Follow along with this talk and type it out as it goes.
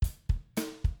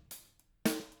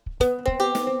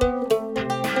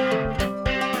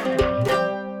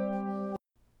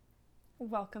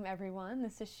Welcome everyone.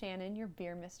 This is Shannon, your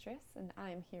beer mistress, and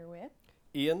I'm here with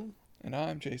Ian. And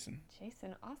I'm Jasen.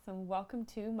 Jasen. Awesome. Welcome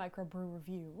to Microbrew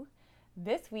Review.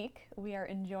 This week we are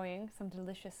enjoying some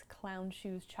delicious Clown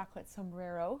Shoes Chocolate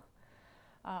Sombrero,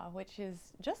 which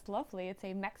is just lovely. It's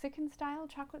a Mexican-style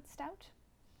chocolate stout.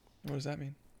 What does that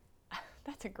mean?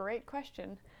 That's a great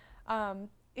question.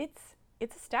 It's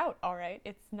a stout, all right.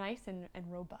 It's nice and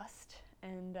robust,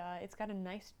 and it's got a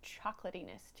nice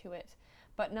chocolatiness to it,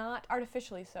 but not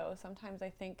artificially so. Sometimes I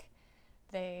think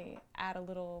they add a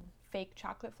little fake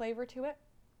chocolate flavor to it,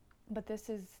 but this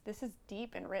is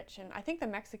deep and rich, and I think the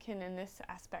Mexican in this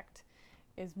aspect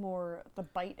is more the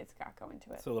bite it's got going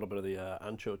to it. It's a little bit of the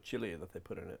ancho chili that they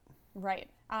put in it. Right,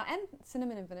 and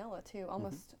cinnamon and vanilla too.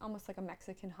 Almost like a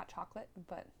Mexican hot chocolate,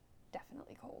 but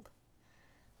definitely cold.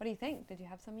 What do you think? Did you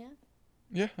have some yet?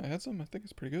 Yeah, I had some. I think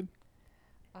it's pretty good.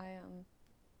 I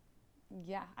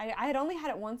had only had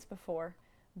it once before,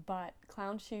 but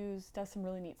Clown Shoes does some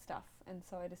really neat stuff, and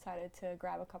so I decided to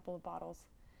grab a couple of bottles.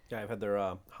 Yeah, I've had their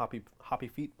hoppy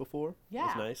feet before. Yeah.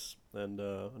 It's nice. And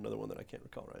another one that I can't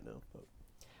recall right now. But.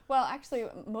 Well, actually,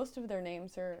 most of their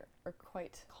names are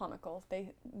quite comical.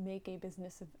 They make a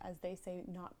business of, as they say,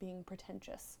 not being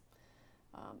pretentious.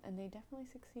 And they definitely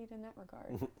succeed in that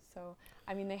regard. So,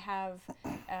 I mean, they have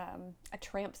a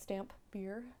tramp stamp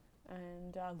beer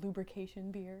and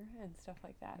lubrication beer and stuff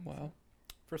like that. Wow. So.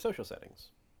 For social settings.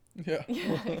 Yeah.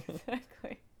 Yeah,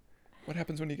 exactly. What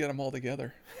happens when you get them all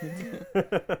together?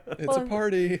 It's a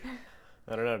party.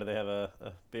 I don't know. Do they have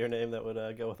a beer name that would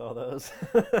go with all those?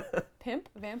 Pimp,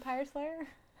 Vampire Slayer.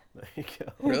 There you go.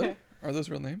 Really? Are those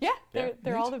real names? Yeah, they're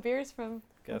Neat. all the beers from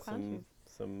Got Clown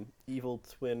Shoes. some evil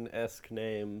twin-esque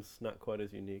names. Not quite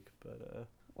as unique, but...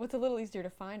 Well, it's a little easier to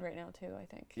find right now, too, I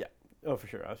think. Yeah. Oh, for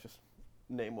sure. I was just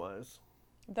name-wise.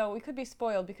 Though we could be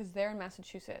spoiled because they're in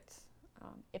Massachusetts.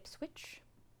 Ipswich,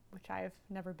 which I've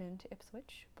never been to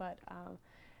Ipswich, but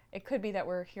it could be that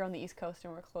we're here on the East Coast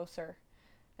and we're closer.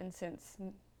 And since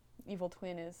Evil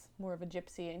Twin is more of a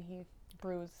gypsy and he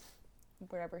brews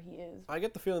wherever he is. I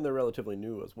get the feeling they're relatively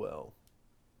new as well.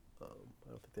 I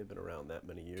don't think they've been around that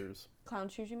many years. Clown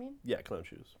Shoes, you mean? Yeah, Clown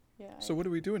Shoes. Yeah. So what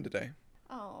are we doing today?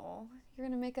 Oh, you're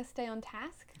going to make us stay on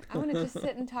task? I want to just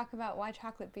sit and talk about why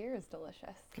chocolate beer is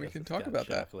delicious. We Guess can it's talk got about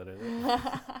that. chocolate in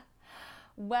it.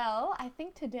 Well, I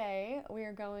think today we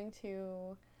are going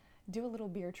to do a little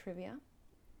beer trivia.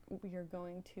 We are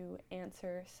going to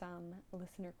answer some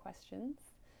listener questions,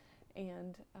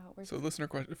 and So listener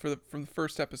question from the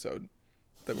first episode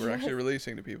that we're actually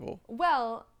releasing to people.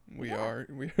 Well, We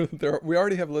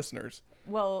already have listeners.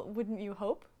 well, wouldn't you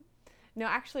hope? No,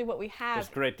 actually, what we have There's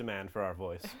great demand for our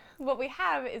voice.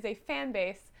 is a fan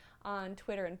base on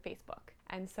Twitter and Facebook,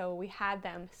 and so we had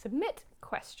them submit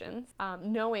questions,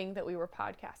 knowing that we were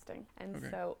podcasting, and Okay.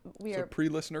 so we So are.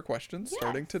 pre-listener questions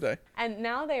starting Yes. today. And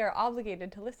now they are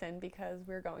obligated to listen because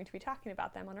we're going to be talking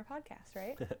about them on our podcast,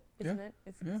 right? Isn't it?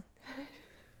 Yeah.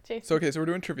 Jason. So okay, so we're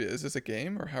doing trivia. Is this a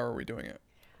game or how are we doing it?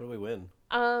 What do we win?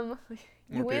 You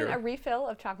More win beer. a refill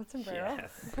of chocolate sombrero.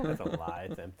 Yes. That's a lie.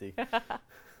 It's empty.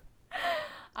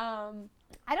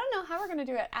 I don't know how we're gonna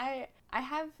do it. I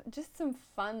have just some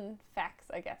fun facts,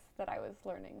 I guess, that I was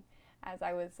learning as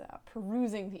I was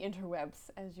perusing the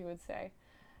interwebs, as you would say,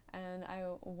 and I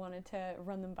wanted to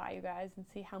run them by you guys and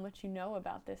see how much you know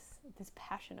about this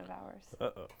passion of ours.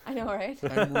 Uh-oh. I know, right?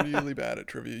 I'm really bad at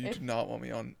trivia. You do not want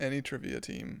me on any trivia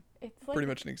team. It's like Pretty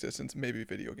much in existence, maybe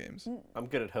video games. I'm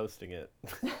good at hosting it.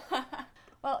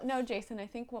 Well, no, Jason, I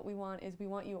think what we want is we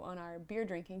want you on our beer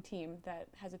drinking team that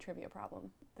has a trivia problem.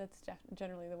 That's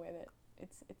generally the way that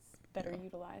it's better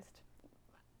utilized.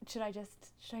 Should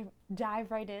I dive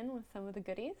right in with some of the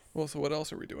goodies? Well, so what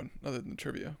else are we doing other than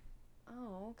trivia?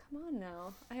 Oh, come on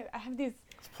now. I have these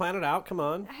Let's plan it out. Come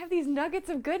on. nuggets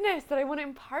of goodness that I want to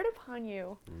impart upon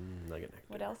you. Nugget nectar.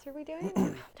 What else are we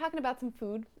doing? Talking about some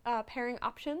food pairing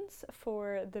options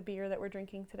for the beer that we're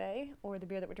drinking today, or the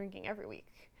beer that we're drinking every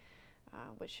week,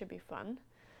 which should be fun.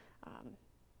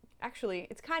 Actually,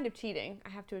 it's kind of cheating, I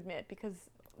have to admit, because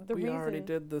We already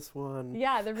did this one.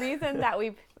 Yeah, the reason that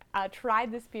we've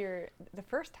tried this beer the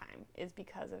first time is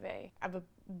because of a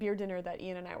beer dinner that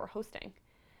Ian and I were hosting,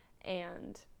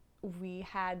 and we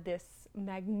had this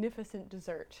magnificent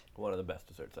dessert. One of the best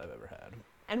desserts I've ever had.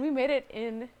 And we made it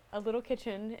in a little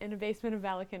kitchen in a basement of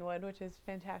Valicanwood, which is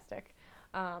fantastic.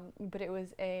 But it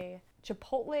was a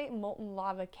chipotle molten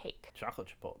lava cake. Chocolate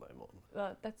chipotle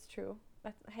molten. That's true.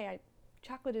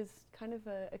 Chocolate is kind of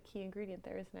a key ingredient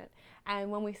there, isn't it? And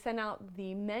when we sent out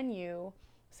the menu,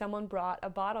 someone brought a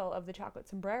bottle of the chocolate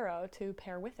sombrero to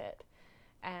pair with it.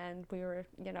 And we were,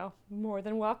 more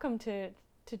than welcome to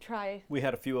to try. We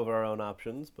had a few of our own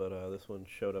options, but this one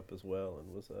showed up as well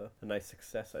and was a nice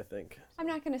success, I think. I'm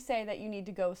not going to say that you need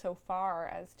to go so far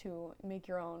as to make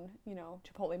your own,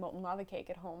 Chipotle molten lava cake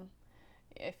at home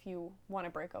if you want to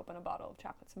break open a bottle of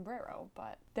chocolate sombrero,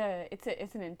 but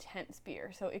it's an intense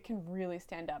beer, so it can really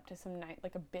stand up to some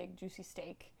like a big juicy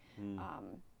steak,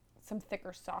 some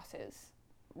thicker sauces,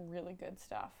 really good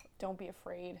stuff. Don't be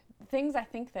afraid. Things I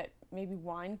think that maybe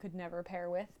wine could never pair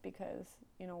with, because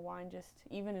wine, just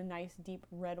even a nice deep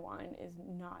red wine, is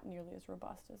not nearly as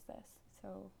robust as this.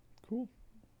 So cool.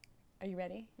 Are you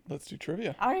ready? Let's do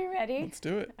trivia. Are you ready? Let's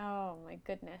do it. Oh my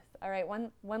goodness. All right,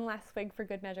 one last swig for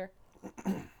good measure.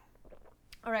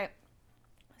 All right.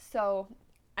 So,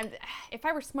 if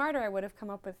I were smarter, I would have come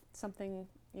up with something,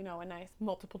 a nice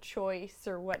multiple choice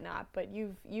or whatnot. But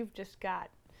you've just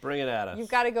got. Bring it at us. You've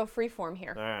got to go freeform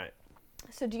here. All right.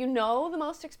 So, do you know the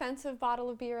most expensive bottle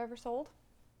of beer ever sold?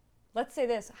 Let's say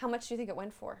this. How much do you think it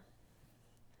went for?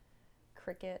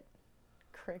 Cricket.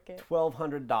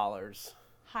 $1,200.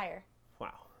 Higher.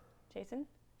 Wow. Jason?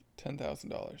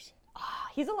 $10,000.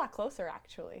 He's a lot closer,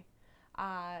 actually.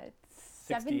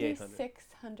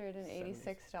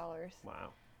 $7,686. Wow.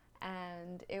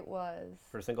 And it was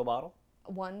For a single bottle?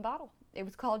 one bottle. It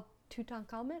was called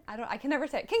Tutankhamun. I can never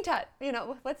say it. King Tut.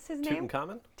 What's his name?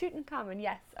 Tutankhamun? Tutankhamun.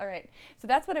 Yes. All right. So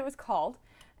that's what it was called.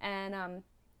 And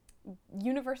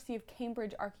University of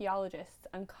Cambridge archaeologists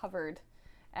uncovered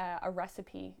a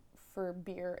recipe for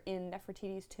beer in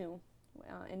Nefertiti's tomb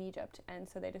in Egypt, and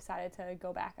so they decided to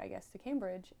go back, I guess, to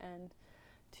Cambridge and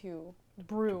to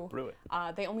brew it.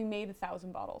 They only made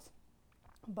 1,000 bottles,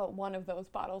 but one of those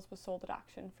bottles was sold at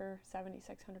auction for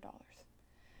 $7,600.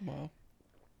 Wow.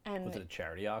 And was it a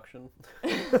charity auction?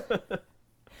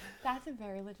 That's a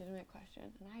very legitimate question,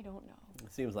 and I don't know.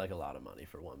 It seems like a lot of money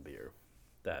for one beer.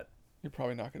 That You're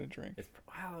probably not going to drink.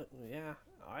 well, yeah.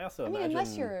 I also mean, imagine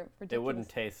unless you're ridiculous. it wouldn't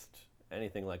taste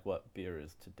anything like what beer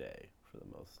is today for the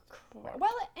most part.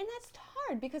 Well, and that's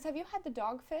hard, because have you had the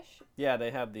dogfish? Yeah, they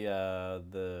have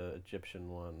the Egyptian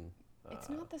one. It's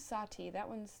not the sati. That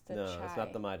one's the no, chai. it's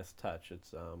not the Midas Touch.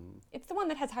 It's the one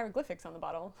that has hieroglyphics on the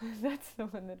bottle. That's the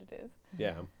one that it is.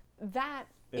 yeah.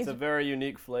 It's a very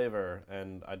unique flavor,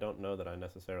 and I don't know that I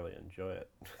necessarily enjoy it.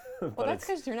 Well, that's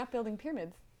because you're not building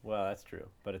pyramids. Well, that's true,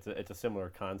 but it's a similar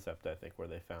concept, I think, where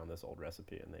they found this old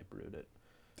recipe and they brewed it.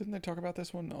 Didn't they talk about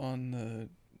this one on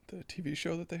the TV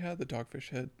show that they had, the Dogfish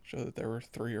Head show that there were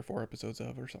 3 or 4 episodes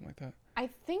of, or something like that? I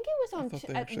think it was on. I thought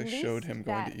they actually showed him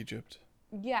going to Egypt.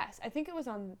 Yes, I think it was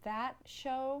on that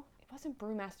show. It wasn't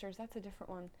Brewmasters. That's a different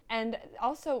one. And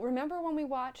also, remember when we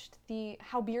watched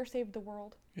How Beer Saved the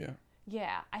World? Yeah.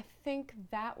 Yeah, I think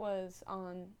that was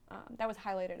on. That was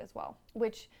highlighted as well.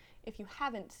 Which, if you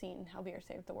haven't seen How Beer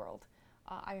Saved the World,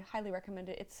 I highly recommend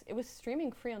it. It was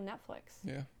streaming free on Netflix.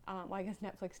 Yeah. Well, I guess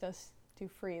Netflix does do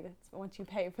free. That's once you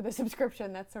pay for the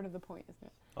subscription. That's sort of the point, isn't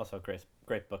it? Also, a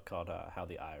great book called How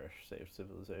the Irish Saved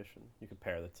Civilization. You could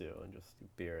pair the two and just do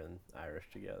beer and Irish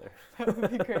together. That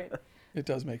would be great. It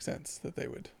does make sense that they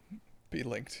would be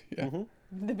linked. Yeah.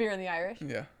 Mm-hmm. The beer and the Irish.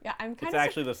 Yeah. Yeah, I'm kind It's of.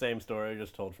 actually the same story,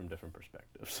 just told from different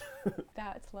perspectives.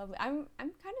 That's lovely. I'm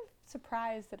kind of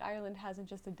surprised that Ireland hasn't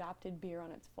just adopted beer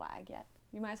on its flag yet.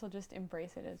 You might as well just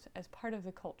embrace it as part of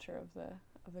the culture of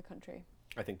the country.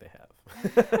 I think they have.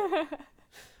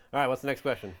 All right, what's the next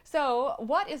question? So,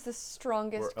 what is the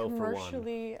strongest We're 0 for 1.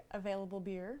 commercially available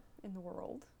beer in the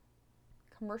world?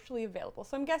 Commercially available.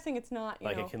 So I'm guessing it's not,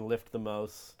 It can lift the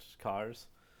most cars?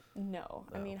 No.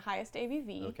 I No. mean, highest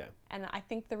ABV. Okay. And I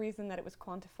think the reason that it was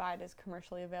quantified as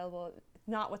commercially available,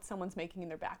 not what someone's making in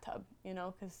their bathtub,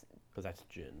 because that's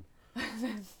gin.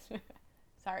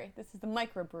 sorry, this is the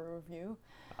microbrew review.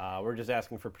 We're just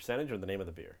asking for percentage or the name of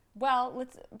the beer. Well,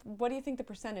 what do you think the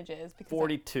percentage is? Because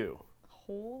 42.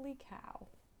 Holy cow.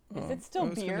 Is it still I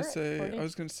was beer? I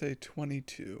was going to say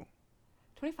 22.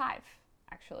 25,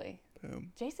 actually.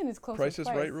 Boom. Jason is close. Price is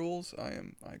Right rules. I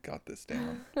got this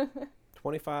down. 25%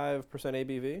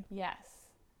 ABV? Yes.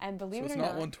 And believe So it it's or not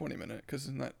not, 120 minute, because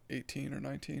isn't that 18 or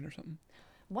 19 or something?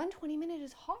 120 minute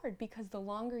is hard because the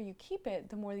longer you keep it,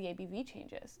 the more the ABV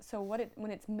changes. So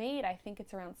when it's made, I think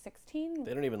it's around 16.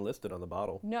 They don't even list it on the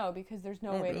bottle. No, because there's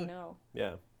no Oh, way really? to know.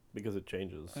 Yeah, because it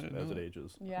changes I didn't as know it that.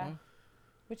 ages. Yeah. Wow.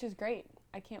 Which is great.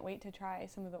 I can't wait to try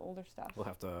some of the older stuff. We'll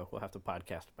have to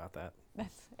podcast about that.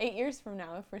 That's 8 years from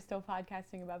now. If we're still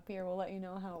podcasting about beer, we'll let you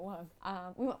know how it was.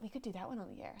 We could do that one on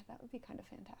the air. That would be kind of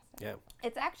fantastic. Yeah.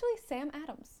 It's actually Sam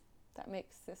Adams that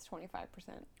makes this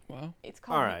 25%. Wow. It's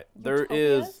called All right, there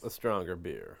is Utopias? a stronger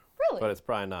beer, Really? but it's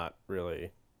probably not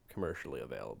really commercially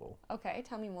available. Okay,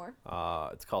 tell me more.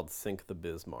 It's called Sink the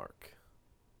Bismarck.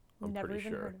 I'm Never pretty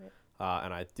even sure. heard of it.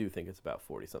 And I do think it's about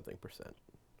 40-something%.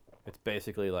 It's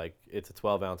basically like, it's a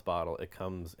 12-ounce bottle. It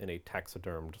comes in a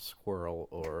taxidermed squirrel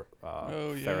or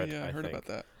Oh, yeah, ferret, yeah, I heard think.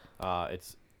 about that.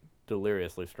 It's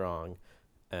deliriously strong,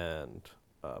 and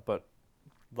but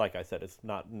like I said, it's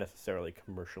not necessarily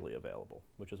commercially available,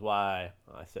 which is why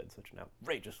I said such an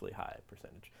outrageously high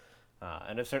percentage.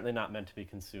 And it's certainly not meant to be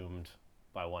consumed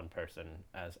by one person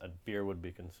as a beer would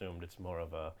be consumed. It's more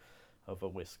of a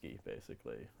whiskey,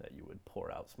 basically, that you would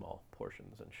pour out small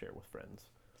portions and share with friends.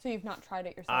 So you've not tried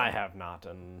it yourself? I have not,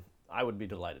 and I would be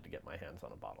delighted to get my hands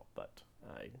on a bottle, but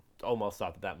I almost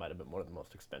thought that might have been one of the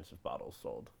most expensive bottles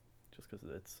sold, just because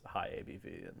it's high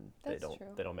ABV and That's they true.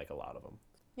 don't make a lot of them.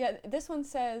 Yeah, this one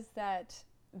says that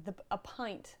a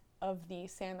pint of the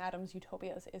Sam Adams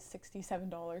Utopias is $67.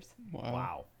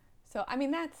 Wow. So, I mean,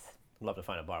 that's... I'd love to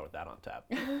find a bar with that on tap.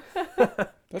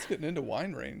 That's getting into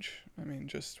wine range. I mean,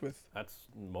 just with... That's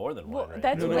more than Well, wine, right?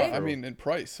 that's No, way- I mean, in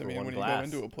price. I for mean, one when glass.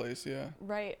 you go into a place, yeah.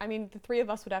 Right. I mean, the three of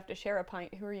us would have to share a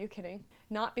pint. Who are you kidding?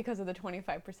 Not because of the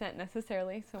 25%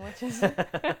 necessarily, so much as...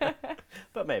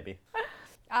 But maybe.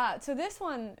 So this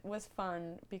one was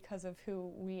fun because of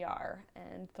who we are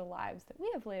and the lives that we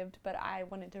have lived, but I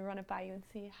wanted to run it by you and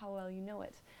see how well you know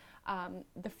it.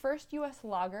 The first U.S.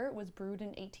 lager was brewed in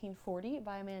 1840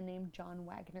 by a man named John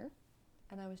Wagner,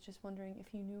 and I was just wondering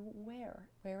if you knew where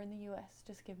in the U.S.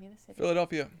 Just give me the city.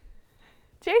 Philadelphia.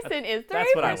 Jason is 3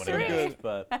 That's what I for would have 3. guessed,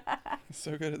 but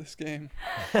So good at this game.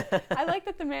 I like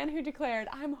that the man who declared,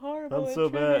 I'm horrible I'm at so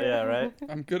bad. trivia." Yeah, right?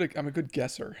 I'm a good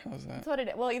guesser. How's that? That's what it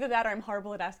is. Well, either that or I'm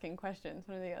horrible at asking questions,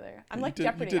 one or the other. I'm like you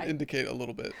Jeopardy. did indicate a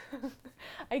little bit.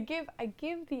 I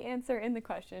give the answer in the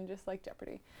question, just like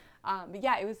Jeopardy. But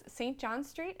yeah, it was St. John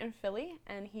Street in Philly,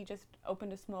 and he just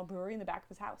opened a small brewery in the back of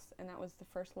his house, and that was the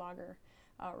first lager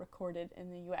recorded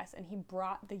in the U.S. And he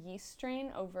brought the yeast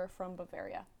strain over from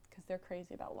Bavaria because they're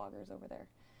crazy about lagers over there.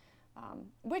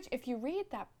 Which, if you read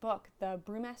that book, The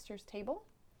Brewmaster's Table,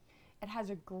 it has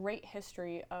a great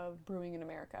history of brewing in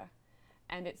America.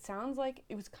 And it sounds like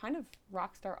it was kind of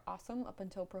rockstar awesome up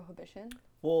until Prohibition.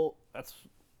 Well, that's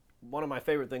one of my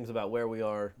favorite things about where we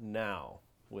are now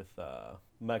with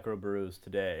microbrews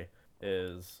today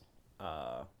is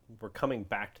we're coming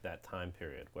back to that time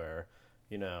period where,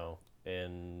 you know,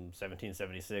 in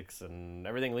 1776 and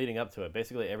everything leading up to it,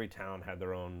 basically every town had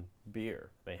their own beer.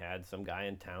 They had some guy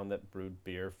in town that brewed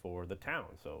beer for the town,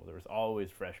 so there was always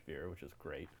fresh beer, which is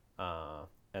great.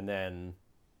 And then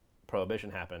Prohibition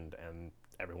happened and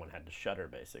everyone had to shutter,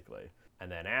 basically.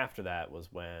 And then after that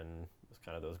was when it was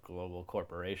kind of those global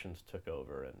corporations took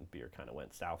over and beer kind of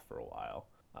went south for a while,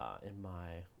 in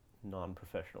my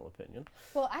non-professional opinion.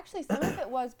 Well, actually, some of it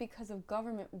was because of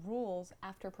government rules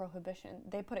after Prohibition.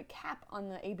 They put a cap on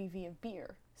the ABV of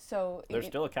beer. So There's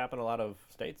still a cap in a lot of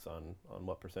states on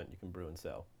what percent you can brew and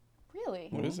sell. Really?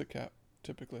 What is a cap,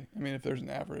 typically? I mean, if there's an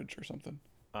average or something.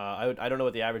 I don't know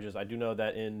what the average is. I do know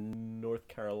that in North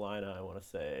Carolina, I want to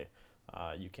say,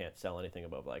 you can't sell anything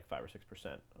above like 5 or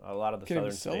 6%. A lot of the Can't southern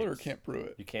even sell it or states, can't brew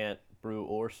it? you can't brew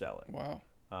or sell it. Wow.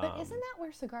 But isn't that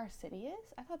where Cigar City is?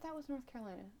 I thought that was North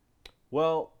Carolina.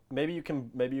 Well, maybe you can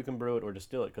brew it or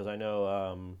distill it, because I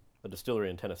know a distillery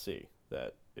in Tennessee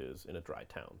that is in a dry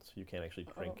town, so you can't actually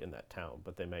drink in that town,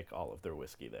 but they make all of their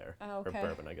whiskey there, Oh, okay. or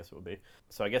bourbon, I guess it would be.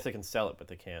 So I guess they can sell it, but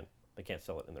they can't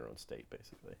sell it in their own state,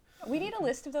 basically. We need a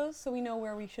list of those so we know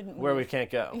where we shouldn't Where we move. can't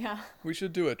go. Yeah, We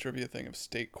should do a trivia thing of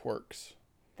state quirks.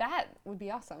 that would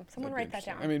be awesome. Someone That'd be write that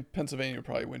interesting. down. I mean, Pennsylvania would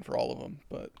probably win for all of them,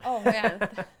 but Oh, man.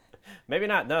 Maybe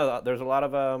not. No, there's a lot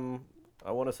of I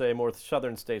want to say more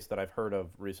southern states that I've heard of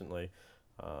recently,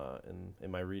 in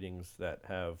my readings, that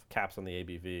have caps on the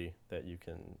ABV that you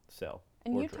can sell.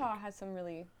 And or Utah drink. has some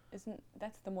really,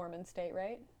 that's the Mormon state,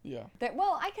 right? yeah.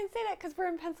 Well, I can say that because we're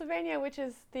in Pennsylvania, which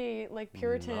is the, like,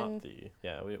 Puritan.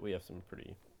 We have some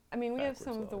pretty. I mean, we have backwards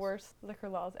some of the laws. worst liquor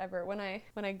laws ever. When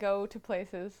I go to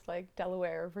places like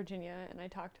Delaware or Virginia and I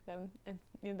talk to them and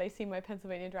they see my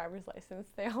Pennsylvania driver's license,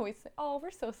 they always say, "Oh,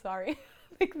 we're so sorry."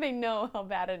 Like they know how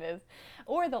bad it is.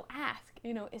 Or they'll ask,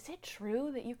 is it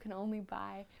true that you can only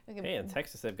buy Hey, in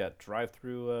Texas they've got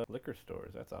drive-through liquor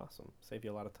stores. That's awesome. Save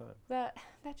you a lot of time. that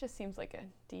just seems like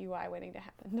a DUI waiting to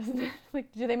happen, doesn't it? Like,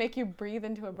 do they make you breathe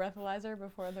into a breathalyzer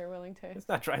before they're willing to It's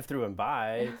not drive-through and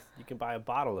buy. You can buy a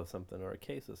bottle of something or a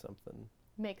case of something.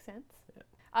 make sense?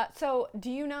 Yeah. So,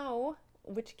 do you know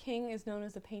which king is known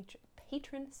as the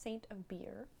patron saint of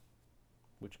beer?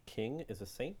 Which king is a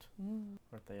saint?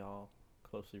 Aren't they all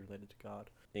closely related to God?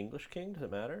 English king? Does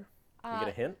it matter? Can you get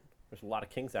a hint? There's a lot of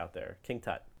kings out there. King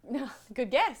Tut. No,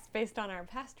 good guess based on our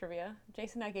past trivia.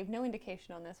 Jason and I gave no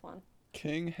indication on this one.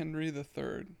 King Henry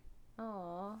III.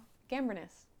 Aw,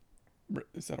 Gambrinus.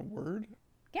 Is that a word?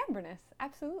 Gambrinus,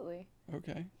 absolutely.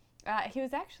 Okay. He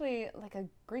was actually like a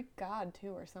Greek god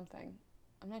too, or something.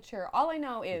 I'm not sure. All I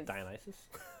know is Dionysus.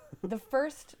 the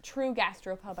first true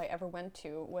gastropub I ever went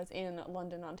to was in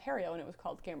London, Ontario, and it was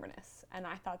called Gambrinus. And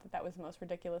I thought that was the most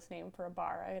ridiculous name for a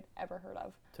bar I had ever heard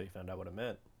of. Until you found out what it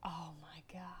meant. Oh my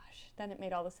gosh! Then it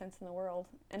made all the sense in the world.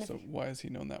 And So why is he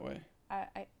known that way?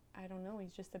 I don't know.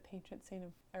 He's just the patron saint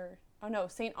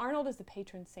of, Saint Arnold is the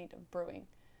patron saint of brewing.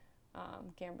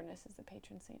 Gambrinus is the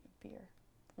patron saint of beer.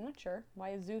 I'm not sure.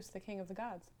 Why is Zeus the king of the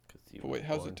gods? But wait,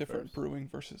 how's it different, brewing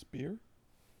versus beer?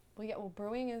 Well, yeah. Well,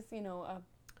 brewing is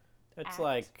It's act,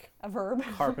 like a verb.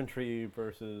 carpentry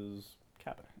versus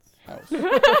cabinets. House.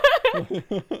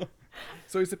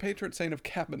 So he's the patron saint of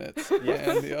cabinets, Yes.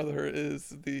 and the other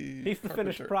is the He's the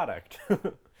finished carpenter. product.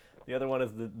 The other one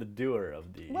is the doer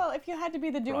of the. Well, if you had to be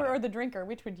the doer product. or the drinker,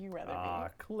 which would you rather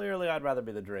be? Clearly, I'd rather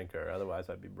be the drinker. Otherwise,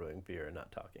 I'd be brewing beer and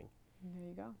not talking. There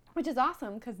you go. Which is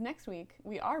awesome, because next week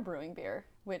we are brewing beer,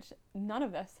 which none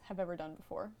of us have ever done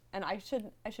before. And I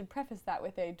should preface that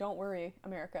with a don't worry,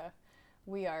 America.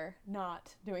 We are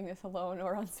not doing this alone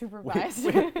or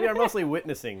unsupervised. We are mostly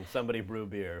witnessing somebody brew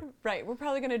beer. Right. We're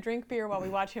probably going to drink beer while we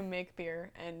watch him make beer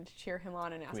and cheer him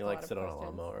on and ask We a lot like of sit on a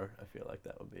questions. lawnmower. I feel like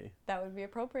that would be That would be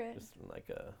appropriate. just in like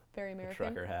a Very American.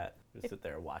 trucker hat. Just sit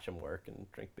there, watch him work, and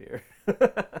drink beer.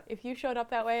 If you showed up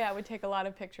that way, I would take a lot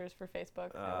of pictures for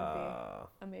Facebook.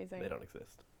 That would be amazing. They don't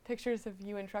exist. Pictures of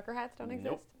you in trucker hats don't exist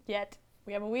Nope. yet.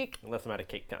 We have a week. Unless I'm at a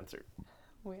cake concert.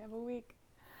 We have a week.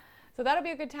 So that'll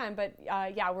be a good time. But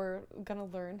yeah, we're going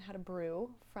to learn how to brew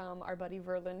from our buddy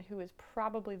Verlin, who is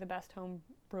probably the best home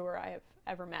brewer I have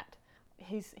ever met.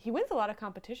 He wins a lot of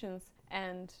competitions,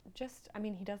 and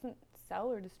he doesn't sell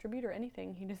or distribute or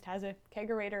anything. He just has a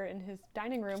kegerator in his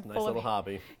dining room It's a nice full little of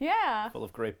hobby. Yeah. Full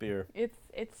of great beer.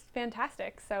 It's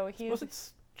fantastic. So Suppose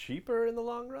it's cheaper in the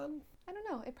long run? I don't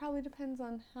know. It probably depends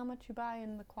on how much you buy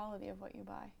and the quality of what you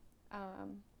buy.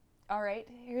 All right,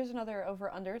 here's another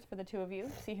over-unders for the two of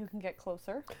you. See who can get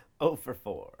closer. 0 for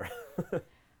 4.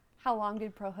 How long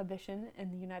did Prohibition in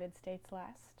the United States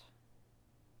last?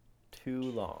 Too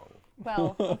long.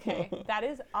 Well, okay, that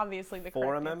is obviously the 4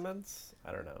 correct answer. amendments?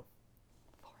 I don't know.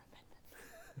 4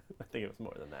 amendments. I think it was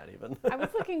more than that even. I was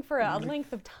looking for a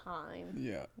length of time.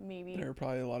 Yeah. Maybe. There are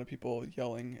probably a lot of people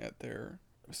yelling at their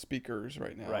speakers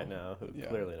right now. Right now, who Yeah.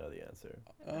 clearly know the answer.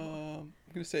 I'm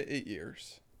going to say 8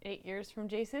 years. 8 years from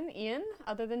Jason. Ian,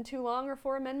 other than too long or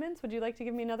 4 amendments, would you like to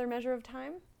give me another measure of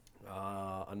time?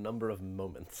 A number of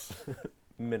moments.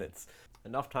 Minutes.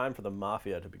 Enough time for the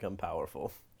mafia to become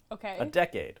powerful. Okay. A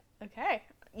decade. Okay.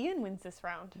 Ian wins this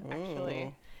round,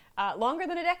 actually. Oh. Longer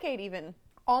than a decade, even.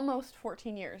 Almost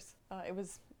 14 years. It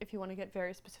was, if you want to get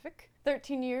very specific,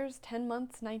 13 years, 10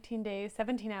 months, 19 days,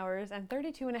 17 hours, and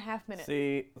 32 and a half minutes.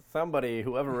 See,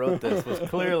 whoever wrote this was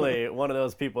clearly one of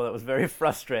those people that was very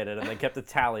frustrated, and they kept a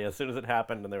tally as soon as it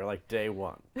happened, and they were like, day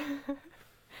 1.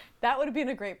 That would have been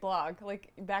a great blog.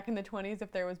 Like, back in the 20s,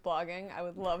 if there was blogging, I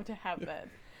would love to have that.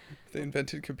 They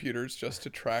invented computers just to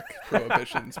track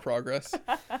Prohibition's progress.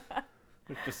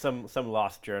 Just some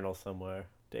lost journal somewhere.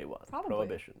 Day 1. Probably.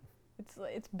 Prohibition.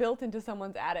 It's built into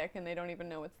someone's attic, and they don't even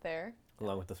know it's there.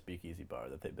 Along with the speakeasy bar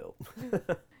that they built.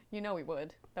 You know we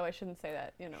would. Though I shouldn't say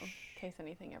that, in case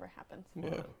anything ever happens.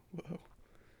 Whoa.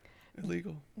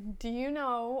 Illegal. Do you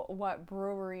know what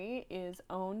brewery is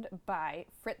owned by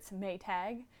Fritz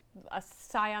Maytag, a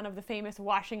scion of the famous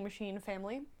washing machine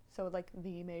family? So, like,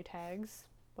 the Maytags.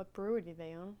 What brewery do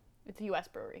they own? It's a U.S.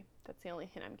 brewery. That's the only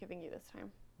hint I'm giving you this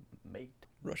time. Mate.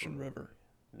 Russian River.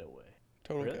 No way.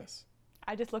 Total Really? guess.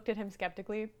 I just looked at him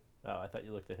skeptically. Oh, I thought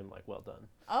you looked at him like, well done.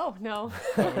 Oh, no.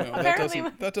 Oh, no, Apparently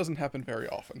that doesn't happen very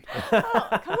often.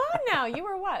 Oh, come on now. You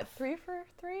were what, 3 for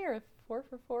 3 or 4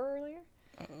 for 4 earlier?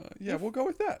 Yeah, we'll go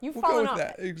with that. You've We'll go fallen with off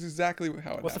that. Exactly how it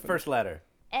happened. What's the first letter?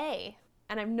 A.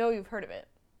 And I know you've heard of it.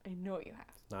 I know you have.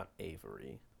 It's not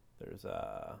Avery. There's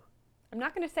I'm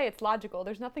not going to say it's logical.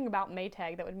 There's nothing about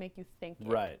Maytag that would make you think it.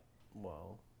 Right.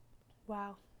 Well,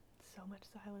 Wow. So much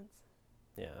silence.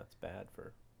 yeah, it's bad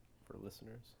for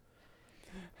listeners.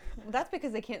 Well, that's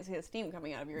because they can't see the steam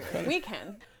coming out of your ears. We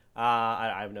can.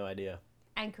 I have no idea.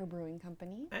 Anchor Brewing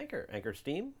Company. Anchor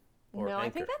Steam? Or No, Anchor? I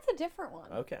think that's a different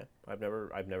one. Okay. I've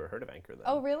never heard of Anchor then.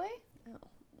 Oh, really? Oh.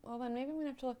 Well, then maybe I'm going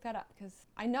to have to look that up, because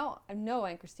I know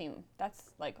Anchor Steam.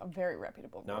 That's, like, a very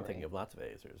reputable brewery. Now I'm thinking of lots of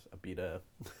A's. There's Abita.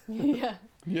 Yeah.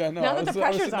 Yeah, no. Now I that was, the I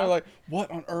was pressure's sitting there off. like, what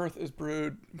on earth is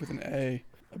brewed with an A?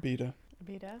 Abita.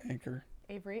 Abita, Anchor.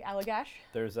 Avery, Allagash.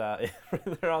 There's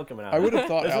they're all coming out. I would have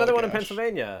thought There's another one in Allagash.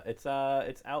 Pennsylvania. It's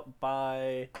out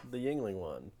by the Yingling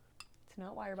one. It's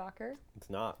not Weyerbacher. It's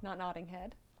not. Not Notting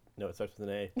Head. No, it starts with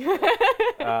an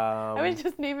A. I was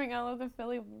just naming all of the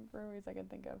Philly breweries I could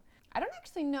think of. I don't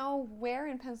actually know where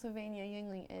in Pennsylvania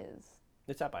Yuengling is.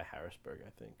 It's out by Harrisburg, I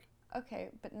think. Okay,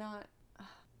 but not...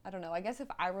 I don't know. I guess if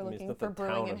I were I mean, looking it's for not the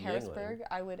brewing town in of Harrisburg, Yuengling.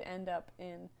 I would end up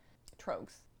in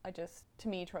Trogs. To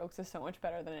me, Trogs is so much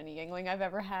better than any Yuengling I've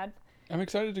ever had. I'm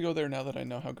excited to go there now that I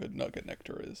know how good Nugget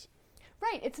Nectar is.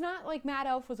 Right. It's not like Mad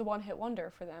Elf was a one-hit wonder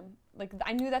for them. Like,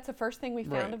 I knew that's the first thing we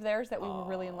found Right. of theirs that we were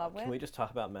really in love with. Can we just talk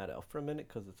about Mad Elf for a minute?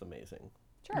 Because it's amazing.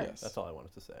 Sure. Yes. That's all I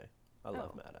wanted to say. I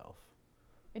love Oh. Mad Elf.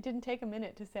 It didn't take a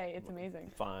minute to say it's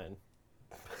amazing. Fine.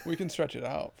 We can stretch it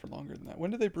out for longer than that. When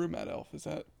did they brew Mad Elf? Is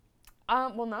that...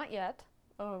 Well, not yet.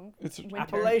 It's Winter.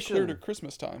 Appellation. clear to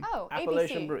Christmas time. Oh,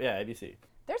 Appellation ABC. Brew. Yeah, ABC.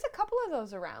 There's a couple of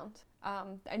those around.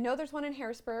 I know there's one in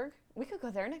Harrisburg. We could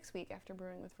go there next week after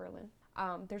brewing with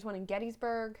Verlin. There's one in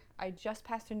Gettysburg. I just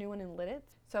passed a new one in Lidditz.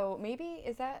 So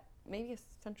is that maybe a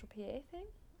Central PA thing?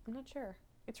 I'm not sure.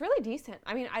 It's really decent.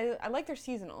 I mean, I like their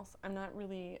seasonals. I'm not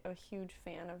really a huge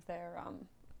fan of their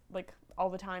like all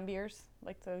the time beers,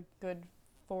 like the good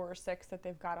 4 or 6 that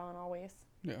they've got on always.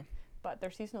 Yeah. But their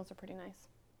seasonals are pretty nice.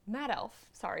 Mad Elf,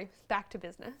 sorry, back to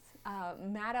business.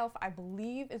 Mad Elf, I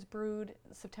believe, is brewed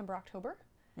September, October.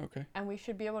 Okay. And we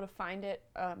should be able to find it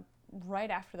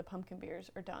right after the pumpkin beers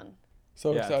are done.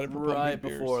 So yeah, excited for pumpkin right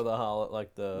beers. before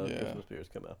the Yeah. Christmas beers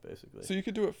come out, basically. So you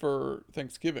could do it for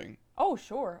Thanksgiving. Oh,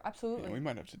 sure, absolutely. Yeah, we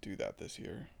might have to do that this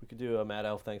year. We could do a Mad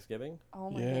Elf Thanksgiving.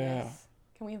 Oh my Yeah. goodness.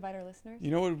 Can we invite our listeners? You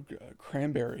know what?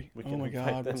 Cranberry. We Oh can my invite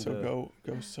God, them would so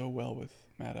to- go so well with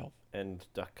Mad Elf. And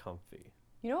Duck Comfy.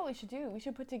 You know what we should do? We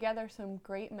should put together some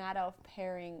great Mad Elf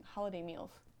pairing holiday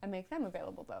meals and make them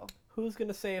available, though. Who's going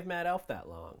to save Mad Elf that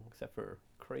long, except for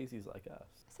crazies like us?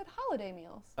 I said holiday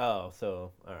meals. Oh,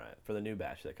 so, all right. For the new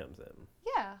batch that comes in.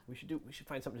 Yeah. We should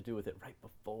find something to do with it right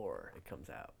before it comes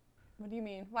out. What do you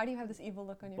mean? Why do you have this evil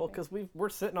look on your Well, face? because we're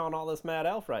sitting on all this Mad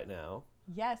Elf right now.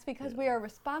 Yes, because we are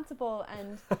responsible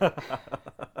and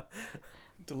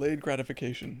Delayed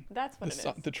gratification. that's what it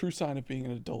is. The true sign of being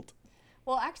an adult.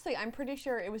 Well, actually, I'm pretty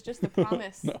sure it was just the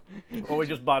promise. No. Well, we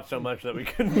just bought so much that we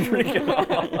couldn't drink it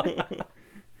all.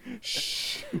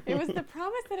 Shh. It was the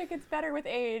promise that it gets better with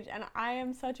age, and I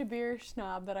am such a beer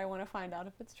snob that I want to find out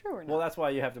if it's true or not. Well, that's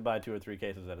why you have to buy 2 or 3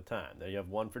 cases at a time. Then you have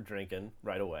one for drinking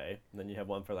right away, and then you have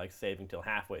one for like saving till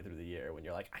halfway through the year when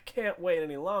you're like, I can't wait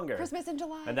any longer. Christmas in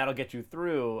July. And that'll get you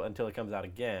through until it comes out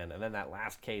again, and then that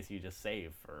last case you just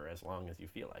save for as long as you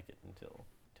feel like it until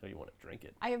you want to drink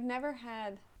it. I have never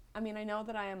had, I mean, I know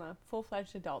that I am a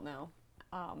full-fledged adult now,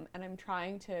 and I'm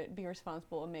trying to be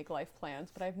responsible and make life plans,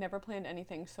 but I've never planned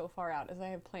anything so far out as I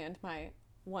have planned my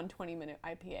 120-minute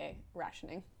IPA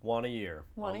rationing. One a year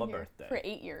One on a my year birthday. For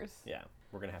 8 years. Yeah,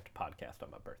 we're gonna have to podcast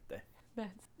on my birthday.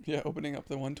 That's, Yeah, opening up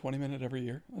the 120-minute every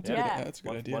year. That's Yeah. a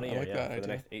good idea. One a I year, like yeah, that for idea. the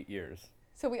next 8 years.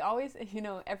 so we always,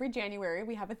 every January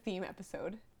we have a theme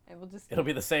episode, and we'll just, It'll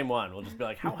be the same one. We'll just be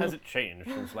like, how has it changed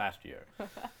since last year?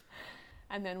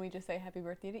 and then we just say happy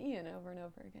birthday to Ian over and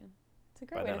over again. It's a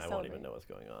great By way then to I celebrate. won't even know what's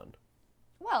going on.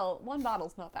 Well, one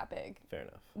bottle's not that big. Fair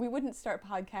enough. We wouldn't start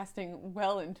podcasting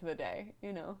well into the day,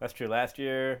 That's true. Last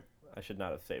year, I should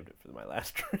not have saved it for my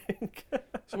last drink.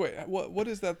 So wait, what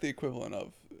is that the equivalent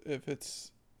of? If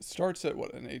it's starts at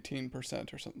what, an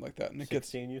 18% or something like that, and it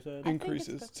 16, you said? I think it's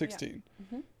increases supposed- 16.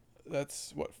 Mhm.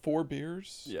 That's what, 4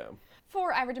 beers? Yeah.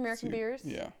 For average American See, beers.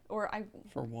 Yeah, Or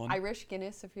for one. Irish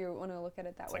Guinness, if you want to look at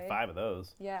it that It's way. like 5 of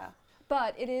those. Yeah.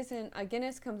 But it isn't, a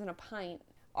Guinness comes in a pint.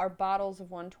 Our bottles of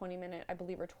 120-minute, I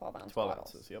believe, are 12-ounce 12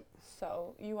 bottles. ounces, yep.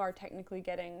 So you are technically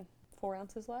getting 4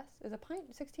 ounces less. Is a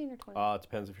pint 16 or 20? It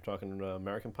depends if you're talking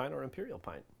American pint or Imperial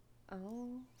pint.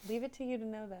 Oh, leave it to you to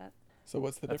know that. So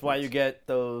what's the That's difference? why you get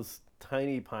those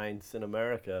tiny pints in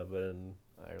America, but in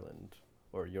Ireland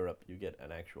or Europe, you get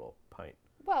an actual pint,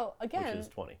 Well, which again, is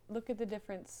 20. look at the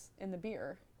difference in the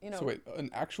beer. So wait, an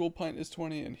actual pint is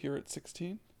 20 and here it's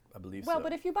 16? I believe Well, so.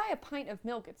 but if you buy a pint of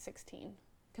milk, it's 16.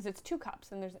 Because it's 2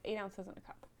 cups and there's 8 ounces in a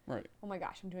cup. Right. Oh my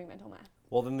gosh, I'm doing mental math.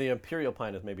 Well, then the Imperial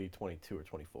pint is maybe 22 or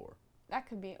 24. That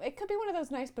could be. It could be one of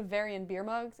those nice Bavarian beer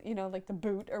mugs, like the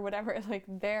Boot or whatever. Like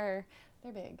they're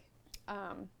big.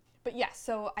 But yeah,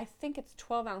 so I think it's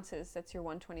 12 ounces. That's your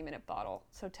 120-minute bottle.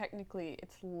 So technically,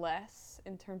 it's less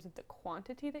in terms of the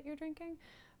quantity that you're drinking.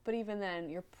 But even then,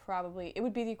 it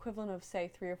would be the equivalent of say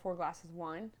 3 or 4 glasses of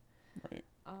wine. Right.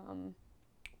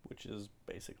 Which is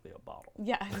basically a bottle.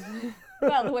 Yeah.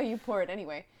 Well, the way you pour it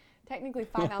anyway. Technically,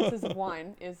 5 ounces of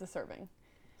wine is the serving.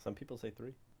 Some people say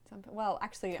 3. Well,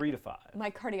 actually, 3 to 5.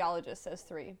 my cardiologist says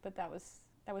 3, but that was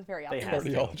very They have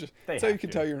optimistic. to. Cardiologist. They That's how you have can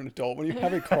to. tell you're an adult when you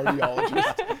have a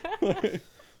cardiologist.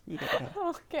 Yeah.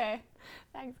 Okay.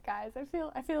 Thanks, guys. I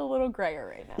feel a little grayer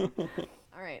right now.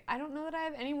 All right. I don't know that I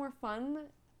have any more fun.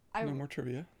 No more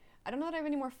trivia. I don't know that I have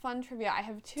any more fun trivia. I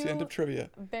have two. It's the end of trivia.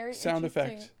 Very Sound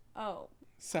interesting. effect. Oh.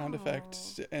 Sound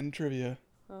effect to end trivia.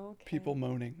 Okay. People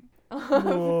moaning.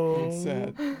 Whoa. It's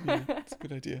sad. Yeah, it's a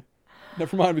good idea.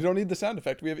 Never mind. We don't need the sound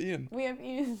effect. We have Ian. We have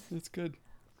Ian. That's good.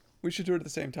 We should do it at the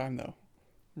same time, though.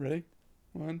 Ready?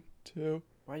 1, 2.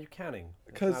 Why are you counting?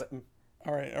 It's Because. not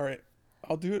All right.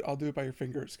 I'll do it by your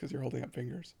fingers because you're holding up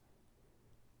fingers.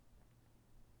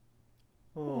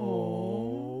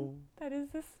 Oh. That is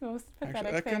the most pathetic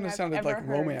Actually, that thing kind of I've sounded ever like a heard.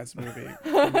 romance movie.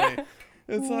 For me.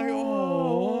 It's like,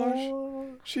 oh,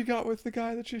 she got with the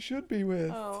guy that she should be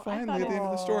with. Oh, I Finally, thought at the end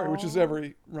of the story, which is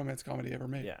every romance comedy ever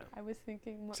made. Yeah. I was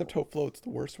thinking. Except Hope Float's the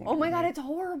worst one. Oh my ever god, made. it's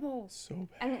horrible. So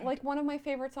bad. And like one of my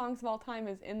favorite songs of all time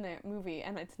is in that movie,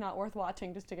 and it's not worth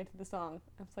watching just to get to the song.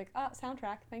 It's like,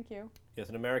 soundtrack, thank you. Yes,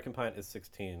 an American pint is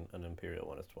 16, an imperial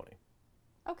one is 20.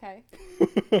 Okay.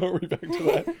 Are we back to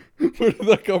that? Where did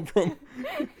that come from?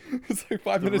 It's like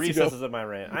 5 The minutes ago. recesses of my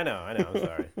rant. I know, I'm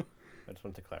sorry. I just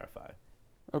wanted to clarify.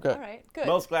 Okay. All right. Good.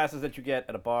 Most glasses that you get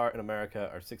at a bar in America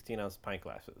are 16-ounce pint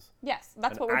glasses. Yes,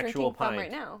 that's An what we're actual drinking from pint,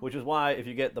 right now. Which is why if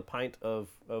you get the pint of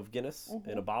Guinness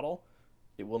in a bottle,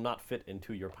 it will not fit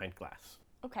into your pint glass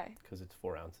Okay. because it's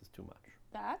 4 ounces too much.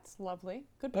 That's lovely.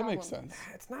 Good That problem. makes sense.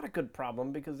 It's not a good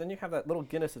problem because then you have that little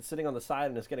Guinness that's sitting on the side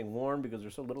and it's getting warm because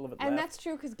there's so little of it And left. that's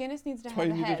true because Guinness needs to That's have why a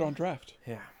you need head. it on draft.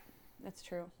 Yeah, That's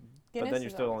true. but Guinness then you're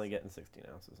is still always- only getting 16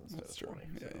 ounces instead That's of true. 20.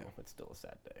 Yeah, so yeah. it's still a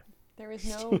sad day. There is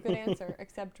no good answer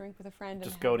except drink with a friend. And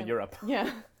Just have go to them- Europe.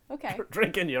 Yeah. Okay.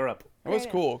 Drink in Europe. It was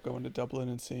Great cool going to Dublin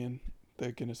and seeing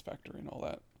the Guinness factory and all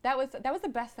that. That was the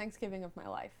best Thanksgiving of my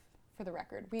life, for the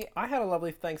record. I had a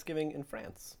lovely Thanksgiving in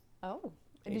France. Oh.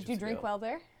 Ages Did you drink ago. well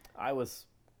there? I was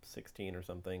 16 or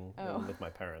something Oh. with my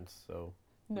parents, so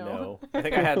No. I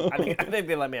think I had. I think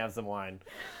they let me have some wine.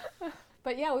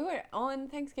 But yeah, we were on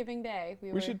Thanksgiving Day.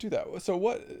 We We should do that. So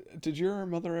what, did your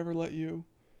mother ever let you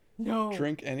No.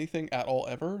 drink anything at all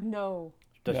ever? No.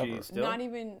 Does Never. she still? Not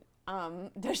even.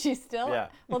 Does she still? Yeah.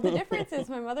 Well, the difference is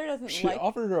my mother doesn't She like.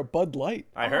 offered her a Bud Light.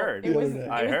 I heard. It The was, other day.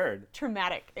 I it was heard.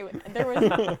 traumatic. There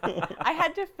was. I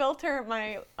had to filter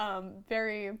my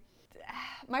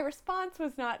my response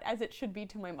was not as it should be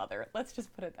to my mother. Let's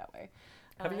just put it that way.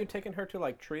 Have you taken her to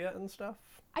like Tria and stuff?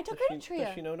 I took Does her to she- Tria.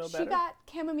 Does she know no She better? got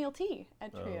chamomile tea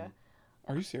at Tria.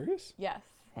 Are you serious? Yes.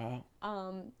 Wow.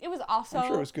 It was also I'm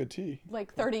sure it was good tea.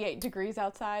 like 38 degrees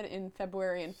outside in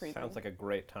February and freezing. Sounds like a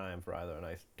great time for either a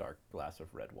nice dark glass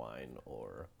of red wine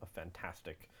or a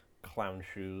fantastic Clown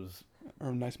Shoes. Or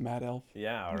a nice Mad Elf.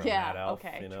 Yeah, or a Yeah, Mad Elf.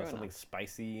 okay, You know, true something enough.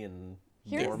 spicy and.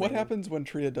 Here's- What warming. happens when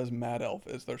Tria does Mad Elf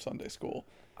as their Sunday school?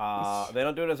 They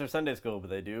don't do it as their Sunday school, but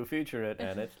they do feature it,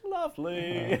 and it's I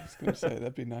lovely. was going to say,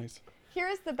 that'd be nice. Here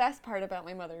is the best part about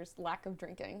my mother's lack of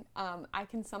drinking. I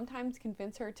can sometimes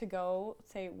convince her to go,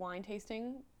 say, wine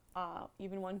tasting,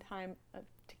 even one time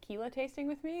tequila tasting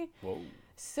with me. Whoa.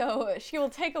 So she will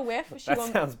take a whiff. She That will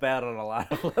sounds bad on a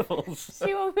lot of levels.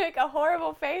 she will make a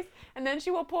horrible face, and then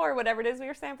she will pour whatever it is we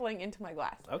are sampling into my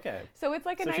glass. Okay. So it's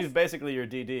like a So nice. she's basically your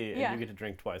DD, and Yeah. you get to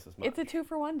drink twice as much. It's a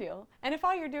 2-for-1 deal. And if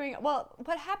all you're doing, well,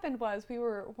 what happened was we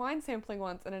were wine sampling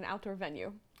once in an outdoor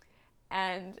venue,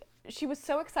 and she was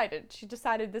so excited. She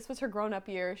decided this was her grown-up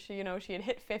year. She had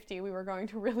hit 50. We were going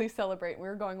to really celebrate. We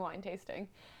were going wine tasting.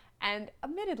 And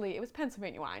admittedly, it was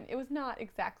Pennsylvania wine. It was not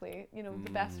exactly,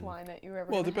 the best wine that you were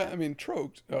ever Well, gonna have. I mean,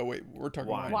 Trogs. Oh, wait, we're talking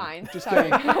Wine. Wine. Just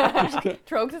Sorry. kidding.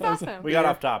 Trogs is awesome. We got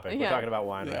off topic. Yeah. We're talking about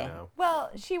wine Yeah. right now.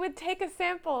 Well, she would take a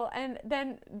sample and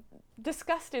then,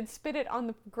 disgusted, spit it on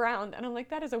the ground. And I'm like,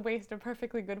 that is a waste of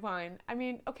perfectly good wine. I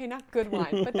mean, okay, not good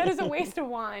wine, but that is a waste of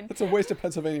wine. It's a waste of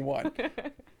Pennsylvania wine.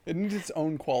 It needs its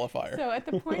own qualifier. So at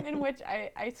the point in which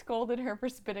I scolded her for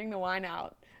spitting the wine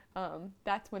out,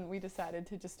 that's when we decided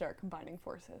to just start combining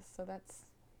forces. So that's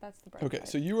the bright Okay, side.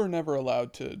 so you were never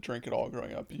allowed to drink at all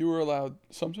growing up. You were allowed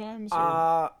sometimes?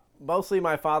 Or? Mostly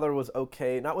my father was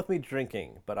okay, not with me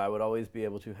drinking, but I would always be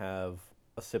able to have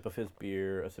a sip of his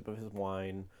beer, a sip of his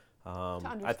wine. I think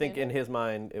understand in it. his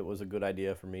mind it was a good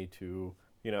idea for me to,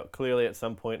 clearly at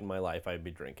some point in my life I'd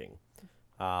be drinking.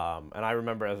 And I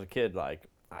remember as a kid, like,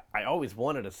 I always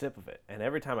wanted a sip of it. And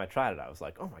every time I tried it, I was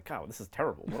like, oh my God, this is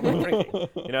terrible. What am I drinking?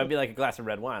 It'd be like a glass of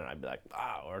red wine, and I'd be like,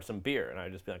 or some beer. And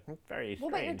I'd just be like, very strange. Well,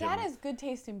 but your dad and- has good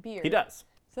taste in beer. He does.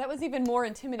 So that was even more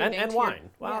intimidating. And to your- wine.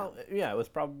 Well, yeah, it was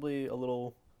probably a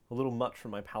little much for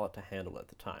my palate to handle at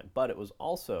the time. But it was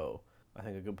also, I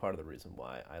think, a good part of the reason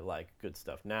why I like good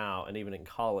stuff now. And even in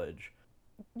college,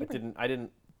 I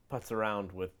didn't putz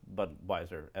around with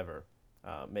Budweiser ever.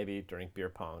 Maybe during beer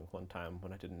pong one time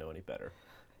when I didn't know any better.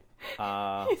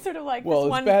 He's sort of like Well, this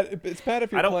it's one. bad. It's bad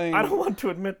if you're playing. I don't want to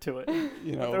admit to it.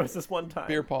 You But know, there was this one time.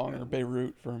 beer pong or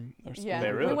Beirut from or Yeah. Spoon.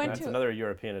 Beirut. We went That's to- another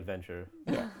European adventure.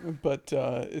 Yeah, but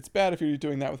it's bad if you're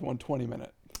doing that with 120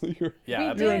 minute. you're,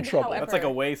 Yeah, We you're in did, trouble. however- that's like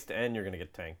a waste, and you're gonna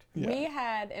get tanked. Yeah. We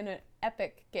had an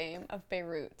epic game of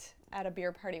Beirut at a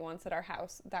beer party once at our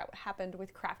house that happened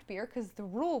with craft beer because the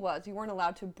rule was you weren't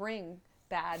allowed to bring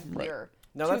bad Right. beer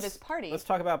Now to let's this party. let's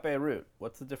talk about Beirut.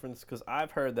 What's the difference? Because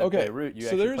I've heard that Okay, Beirut you so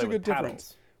actually there's play a with good paddles.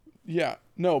 difference. Yeah,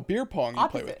 no, beer pong you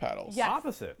play with Opposite. paddles. Yes.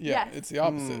 Opposite. Yeah, Yes. it's the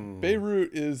opposite. Hmm.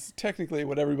 Beirut is technically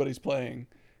what everybody's playing,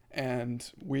 and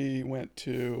we went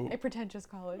to a pretentious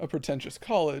college. a pretentious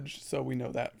college, so we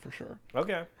know that for sure.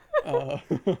 Okay. Uh,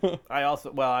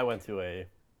 I went to I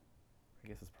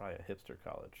guess it's probably a hipster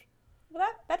college. Well,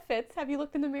 that fits. Have you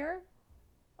looked in the mirror?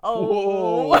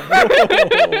 Whoa.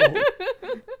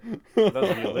 For those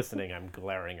of you listening, I'm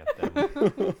glaring at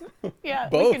them. Yeah. we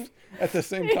Both can- at the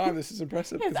same time. This is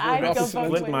impressive. His 'cause we're eyes in go opposite both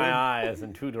ends of Split the my room. eyes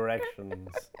in two directions.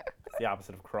 It's the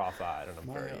opposite of cross-eyed, and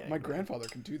I'm very My angry. grandfather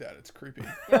can do that. It's creepy.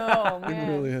 Oh It man.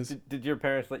 really is. Did your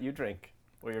parents let you drink?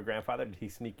 Or your grandfather? Did he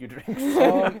sneak you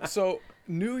drinks? So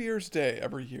New Year's Day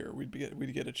every year we'd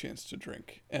get a chance to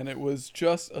drink, and it was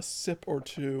just a sip or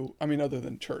two. I mean, other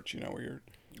than church, where you're.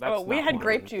 Oh, we not had one.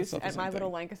 grape juice not the at my same little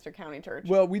thing. Lancaster County church.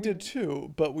 Well, we did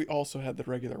too, but we also had the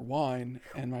regular wine,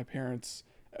 and my parents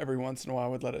every once in a while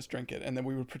would let us drink it, and then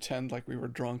we would pretend like we were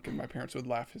drunk, and my parents would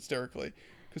laugh hysterically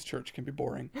because church can be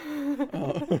boring.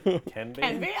 Can be.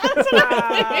 Can be, absolutely.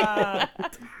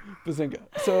 Bazinga.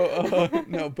 So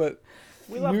no, but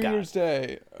We love New God. Year's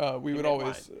Day we would get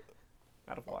always.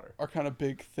 Out of water. Our kind of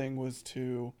big thing was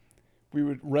we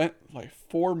would rent like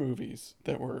 4 movies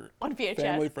that were On VHS.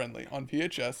 family friendly on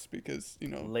VHS because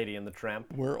Lady and the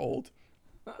Tramp. we're old.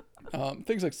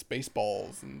 Things like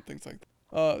Spaceballs and things like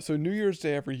that. So New Year's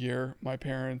Day every year, my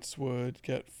parents would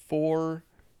get 3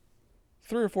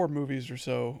 or 4 movies or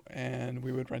so, and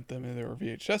we would rent them, and there were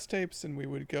VHS tapes, and we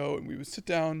would go and we would sit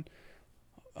down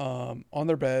on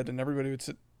their bed, and everybody would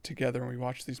sit together and we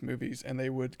watched these movies, and they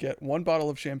would get 1 bottle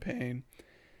of champagne,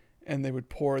 and they would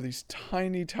pour these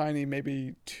tiny,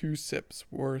 maybe 2 sips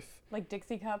worth. Like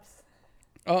Dixie cups.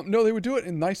 No, they would do it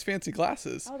in nice fancy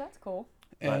glasses. Oh, that's cool.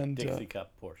 And Dixie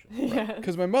cup portion. Yeah.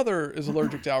 because my mother is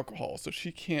allergic to alcohol, so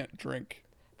she can't drink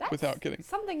That's without getting.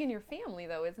 something in your family,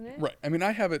 though, isn't it? Right. I mean,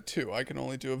 I have it too. I can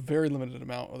only do a very limited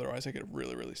amount, otherwise I get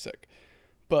really, really sick.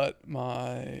 But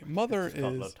my mother It's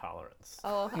called low is. tolerance.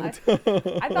 Oh,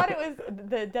 I thought it was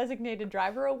the designated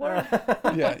driver award.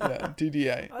 Yeah,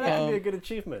 DDA. Oh, that could be a good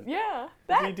achievement. Yeah,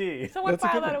 The that. DD. Someone That's a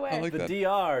file good that one. I away. like The that.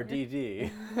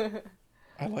 DRDD.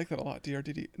 I like that a lot.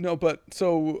 DRDD. No, but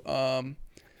so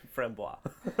Frembois.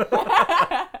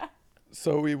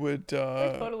 so we would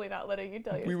We're totally not letting you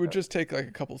tell your we would story. just take like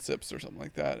a couple sips or something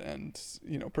like that, and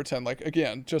pretend like,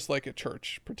 again, just like at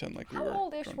church, pretend like we How were.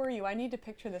 old-ish drunk. were you? I need to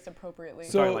picture this appropriately.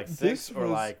 So Talking like 6 this or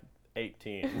was- like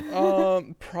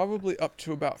 18? Probably up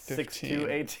to about 15. 6 to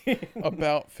 18.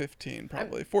 About 15,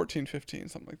 probably 14, 15,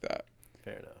 something like that.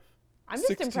 Fair enough. I'm just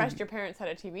 16. impressed your parents had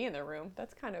a TV in their room.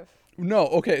 That's kind of... No,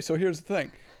 okay, so here's the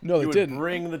thing. No, You they would didn't.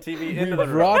 bring the TV We into the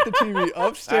room. brought the TV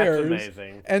upstairs. That's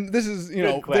amazing. And this is, Good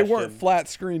they weren't question. flat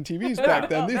screen TVs back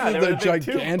then. These No, are they the were the big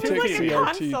tube- gigantic It's like a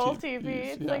CRT console TVs. TV.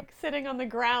 It's Yeah. like sitting on the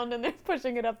ground and they're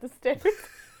pushing it up the stairs.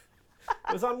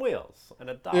 It was on wheels and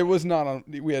a dog. It was not on.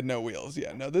 We had no wheels.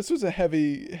 Yeah, no. This was a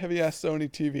heavy ass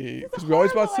Sony TV because we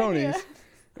always bought horrible Sonys, idea.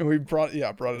 and we brought it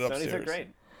Sony's upstairs. are great.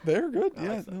 They're good. I Yeah,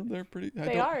 like no, they're pretty. I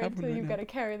They don't are have until one right you've now. got to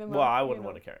carry them Well, up. I wouldn't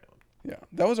want to carry one. Yeah,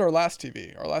 that was our last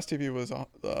TV. Our last TV was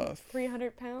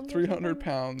 300 pounds? or 300 something?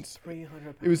 pounds.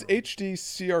 300 It was HD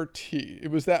CRT. It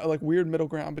was that like weird middle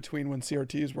ground between when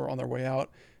CRTs were on their way out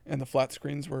and the flat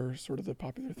screens were sort of the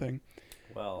popular thing.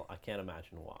 Well, I can't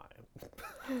imagine why.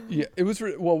 Yeah, it was.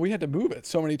 Well, we had to move it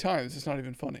so many times. It's not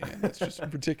even funny, and it's just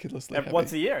ridiculously heavy.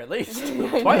 Once a year, at least.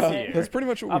 Twice a year. That's pretty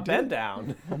much what we Up did. and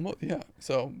down. Almost, yeah.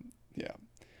 So yeah.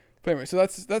 But anyway, so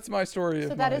that's my story.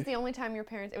 So of that my, is the only time your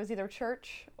parents... It was either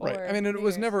church or... right. I mean, it New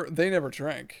was Year's. never. They never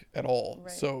drank at all.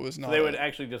 Right. So it was not. So they would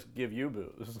actually just give you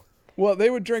booze. Well,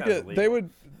 they would drink Sounds it. They illegal.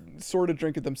 would sort of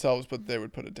drink it themselves, but they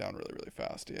would put it down really, really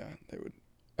fast. Yeah, they would.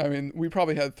 I mean, we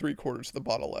probably had 3/4 of the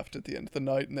bottle left at the end of the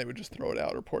night, and they would just throw it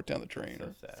out or pour it down the drain. So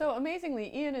or, sad. So amazingly,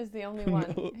 Ian is the only one.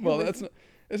 who well, was- that's not.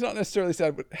 It's not necessarily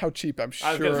sad, but how cheap I'm sure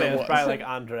I was going to say, it it's was. probably like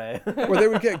Andre. Or they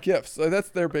would get gifts. Like, that's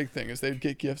their big thing is they'd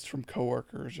get gifts from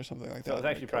coworkers or something like that. So it was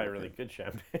My actually probably coworker- really good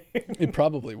champagne. It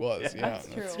probably was. Yeah. Yeah, That's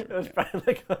true. It was probably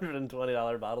like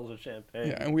 $120 bottles of champagne.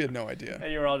 Yeah, and we had no idea.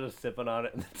 And you were all just sipping on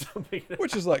it and then dumping it.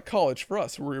 Which is like college for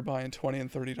us, where we were buying $20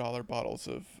 and $30 bottles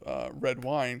of red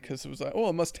wine because it was like, oh,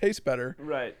 it must taste better.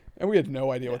 Right. And we had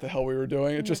no idea what the hell we were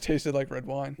doing. It just tasted like red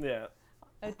wine. Yeah.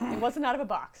 It wasn't out of a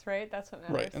box, right? That's what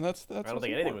matters. Right, and that's I don't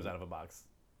think anything was out of a box.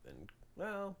 And,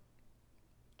 well,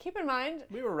 Keep in mind,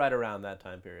 we were right around that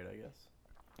time period, I guess.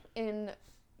 in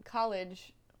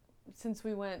college, since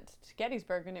we went to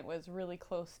Gettysburg and it was really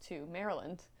close to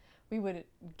Maryland, we would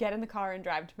get in the car and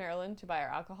drive to Maryland to buy our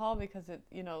alcohol because it,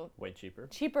 Way cheaper.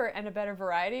 cheaper and a better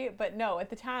variety. But no, at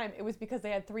the time, it was because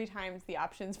they had 3 times the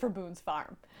options for Boone's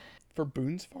Farm. For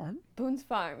Boone's Farm? Boone's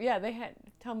Farm. Yeah, they had,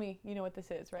 tell me, you know what this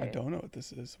is, right? I don't know what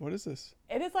this is. What is this?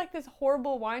 It is like this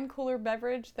horrible wine cooler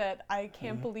beverage that I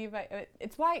can't believe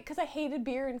it's why, because I hated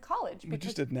beer in college. We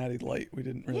just did Natty Light. We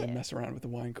didn't really Yeah. mess around with the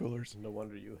wine coolers. No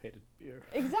wonder you hated beer.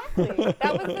 Exactly.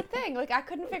 That was the thing. Like, I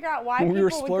couldn't figure out why When we people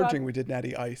were would go splurging, we did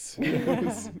Natty Ice.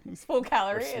 full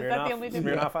calorie. Or Is that the only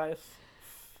difference? Smirnoff Ice?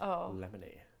 Oh.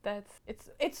 Lemonade.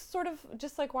 It's sort of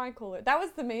just like wine cooler. That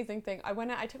was the amazing thing.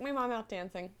 I took my mom out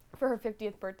dancing for her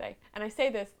 50th birthday. And I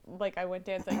say this like I went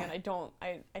dancing and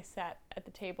I sat at the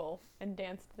table and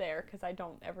danced there because I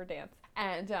don't ever dance.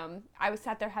 And I was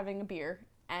sat there having a beer,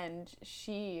 and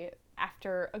she,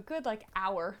 after a good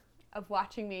hour of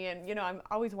watching me, and I'm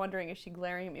always wondering, is she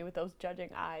glaring at me with those judging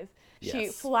eyes? She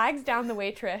Yes. flags down the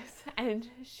waitress and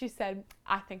she said,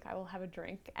 "I think I will have a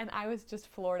drink." And I was just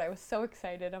floored. I was so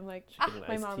excited. I'm like, Did you get an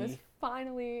my iced mom tea?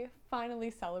 is finally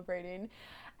celebrating.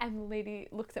 And the lady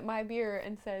looks at my beer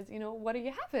and says, "What are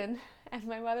you having?" And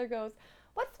my mother goes,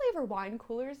 "What flavor wine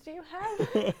coolers do you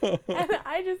have?" And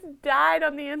I just died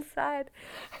on the inside.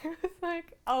 I was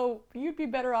like, "Oh, you'd be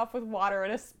better off with water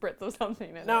and a spritz or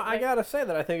something." And Now, I gotta say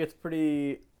that I think it's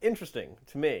pretty interesting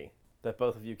to me that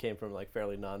both of you came from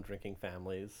fairly non-drinking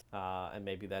families, and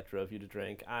maybe that drove you to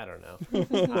drink. I don't know.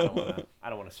 I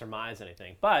don't want to surmise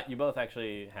anything, but you both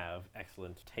actually have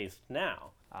excellent taste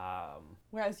now.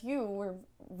 Whereas you were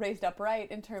raised upright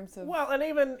in terms of... Well, and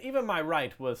even my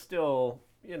right was still,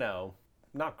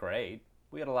 not great.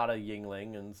 We had a lot of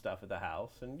Yingling and stuff at the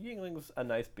house, and Yingling's a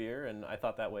nice beer, and I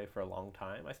thought that way for a long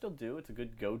time. I still do. It's a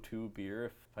good go-to beer.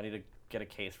 If I need to get a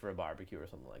case for a barbecue or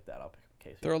something like that, I'll pick a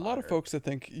case. There are a lot of folks that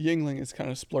think Yingling is kind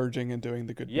of splurging and doing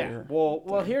the good beer.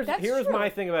 Well, here's That's my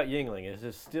true. thing about Yingling is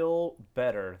it's still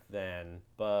better than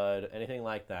Bud, anything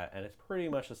like that, and it's pretty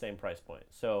much the same price point.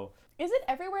 So Is it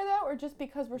everywhere, though, or just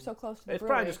because we're so close to the it's brewery?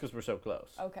 probably just because we're so close.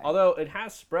 Okay. Although it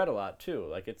has spread a lot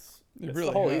too. It's really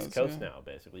the whole has, East Coast yeah. now,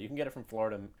 basically. You can get it from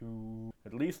Florida to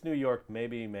at least New York,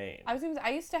 maybe Maine. I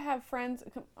used to have friends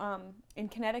in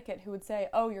Connecticut who would say,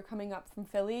 "Oh, you're coming up from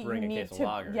Philly. Bring you a need case of to."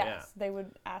 lager, Yes, yeah. they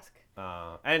would ask.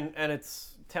 And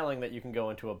it's telling that you can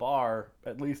go into a bar,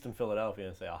 at least in Philadelphia,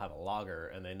 and say, "I'll have a lager,"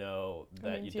 and they know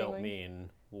that means you don't Yuengling. mean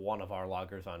one of our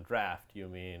lagers on draft. You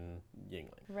mean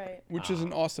Yingling. Right. Which is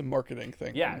an awesome marketing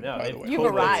thing. Yeah, no, by it the way. You've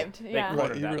totally- arrived, they yeah. cornered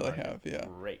Right, you that really market. have, yeah.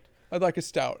 Great. I'd like a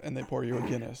stout, and they pour you a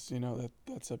Guinness.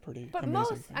 That's a pretty But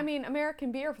amazing thing.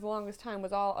 American beer for the longest time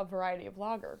was all a variety of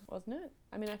lager, wasn't it?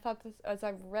 I thought this, as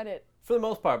I've read it. For the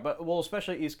most part, but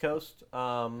especially East Coast,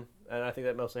 and I think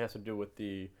that mostly has to do with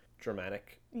the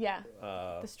Germanic. Yeah,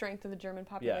 The strength of the German Yeah,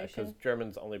 population. because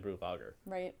Germans only brew lager,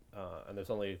 Right. and there's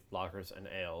only lagers and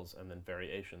ales, and then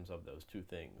variations of those two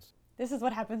things. This is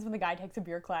what happens when the guy takes a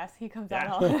beer class. He comes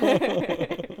Yeah. out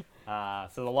all.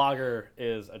 So the lager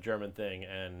is a German thing,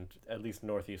 and at least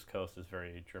Northeast Coast is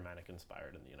very Germanic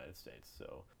inspired in the United States.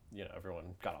 So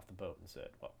everyone got off the boat and said,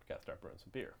 "Well, we got to start brewing some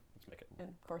beer. Let's make it And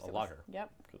of course a it lager." was. Yep.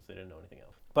 Because they didn't know anything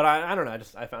else. But I don't know.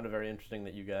 I found it very interesting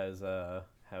that you guys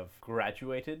have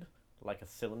graduated like a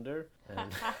cylinder,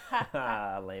 and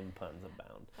lame puns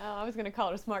abound. Oh, I was going to call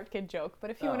it a smart kid joke, but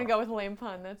if you want to Oh. go with a lame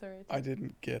pun, that's all right. I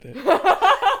didn't get it.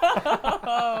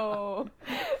 Oh,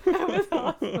 that was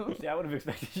awesome. See, I would have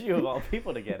expected you of all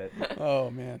people to get it. Oh,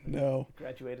 man. No.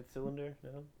 Graduated cylinder?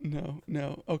 No?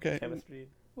 No. Okay. Chemistry?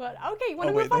 What? Okay, you want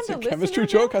Oh, to wait. move on That's to a listener chemistry mail?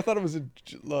 joke? I thought it was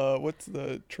what's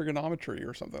the trigonometry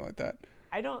or something like that.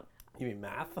 I don't. You mean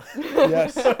math?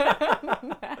 Yes.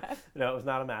 No, it was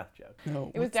not a math joke.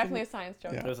 No. It was definitely a science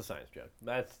joke. Yeah. It was a science joke.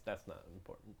 That's not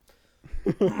important.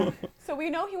 So we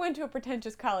know he went to a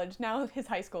pretentious college. Now his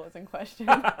high school is in question.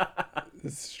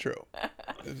 This is true.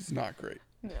 It's not great.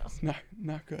 No. It's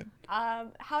not good.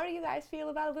 How do you guys feel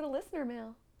about a little listener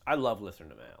mail? I love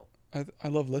listener mail. I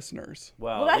love listeners.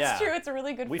 Well, That's yeah. true. It's a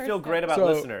really good. We first feel step. great about So-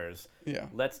 listeners. Yeah.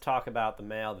 Let's talk about the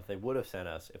mail that they would have sent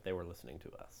us if they were listening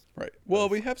to us. Right. Well,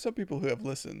 we have some people who have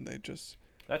listened. They just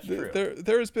That's true.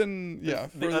 there's been the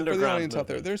for the underground audience out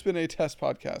there. movement. There's been a test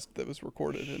podcast that was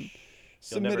recorded and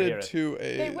You'll never hear submitted it. to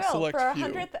They a will select for our few.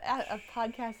 100th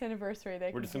podcast anniversary.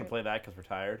 We're just going to play that because we're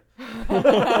tired. play.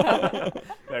 Yeah,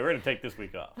 we're going to take this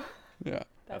week off. Yeah.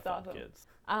 That's Have fun, awesome. kids.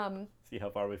 Um, See how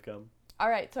far we've come. All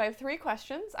right, so I have 3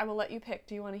 questions. I will let you pick.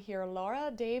 Do you want to hear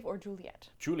Laura, Dave, or Juliet?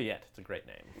 Juliet, it's a great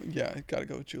name. Yeah, gotta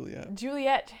go with Juliet.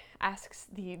 Juliet asks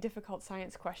the difficult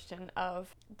science question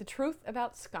of the truth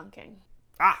about skunking.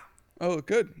 Ah! Oh,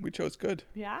 good. We chose good.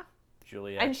 Yeah?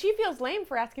 Juliet. And she feels lame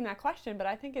for asking that question, but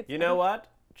I think it's... You know what?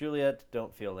 Juliet,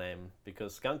 don't feel lame,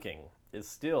 because skunking is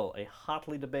still a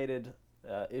hotly debated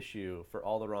issue for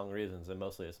all the wrong reasons, and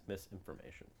mostly it's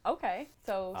misinformation. Okay,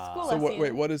 so school So us,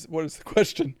 Ian. what is the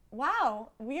question?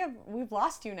 Wow, we've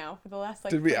lost you now for the last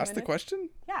Did we 3 ask the minutes. question?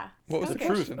 Yeah. What was the The skunking.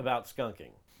 truth question? about skunking.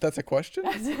 That's a question?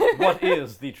 What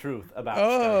is the truth about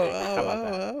skunking? How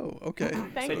about that? Oh, okay.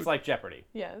 Thanks. It's like Jeopardy.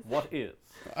 Yes. What is?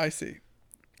 I see.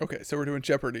 Okay, so we're doing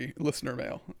Jeopardy listener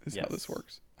mail is how Yes. this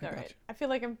works. I All got right. I feel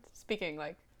like I'm speaking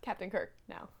like Captain Kirk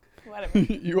now. you. Whatever.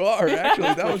 You are,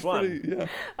 actually. That was Which one? pretty, yeah.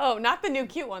 Oh, not the new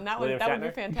cute one. That would William that would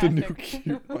be Shatner? The fantastic.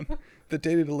 new cute one. The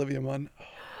dated Olivia Munn.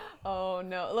 Oh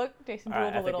no! Look, Jason All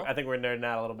right, drooled a little. I think we're nerding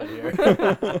out a little bit here.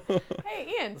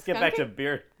 Hey, Ian. Let's get back to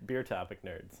skunking? beer topic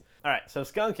nerds. All right, so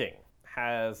skunking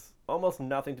has almost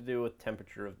nothing to do with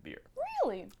temperature of beer.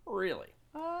 Really? Really?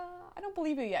 I don't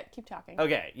believe you yet. Keep talking.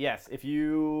 Okay, yes, if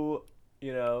you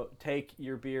take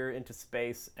your beer into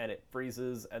space and it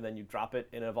freezes and then you drop it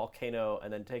in a volcano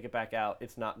and then take it back out,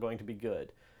 it's not going to be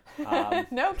good.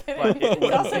 No but kidding. it It's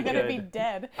wouldn't also be going to be good.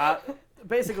 dead.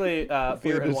 Basically,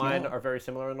 beer it and is wine not. are very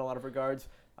similar in a lot of regards.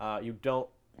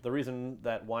 The reason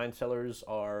that wine cellars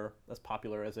are as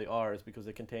popular as they are is because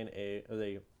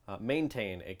they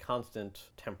maintain a constant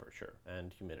temperature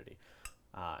and humidity.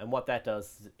 And what that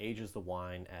does is it ages the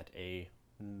wine at a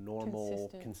normal,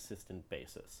 consistent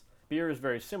basis. Beer is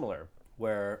very similar,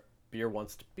 where beer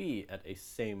wants to be at a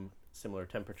similar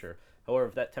temperature. However,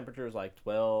 if that temperature is like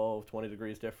 12, 20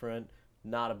 degrees different,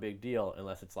 not a big deal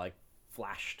unless it's like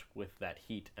flashed with that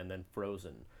heat and then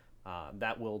frozen.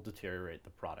 That will deteriorate the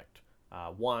product.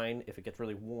 Wine, if it gets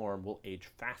really warm, will age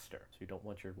faster. So you don't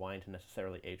want your wine to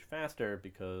necessarily age faster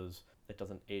because it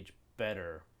doesn't age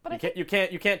better. But You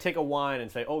can't take a wine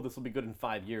and say, oh, this will be good in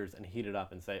 5 years, and heat it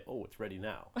up and say, oh, it's ready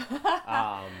now.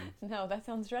 No, that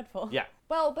sounds dreadful. Yeah.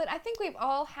 Well, but I think we've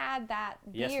all had that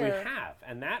beer. Yes, we have.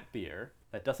 And that beer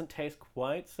that doesn't taste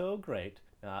quite so great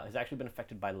has actually been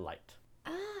affected by light.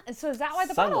 So is that why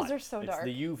the Sunlight. bottles are so dark?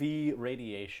 It's the UV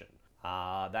radiation.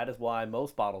 That is why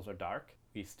most bottles are dark.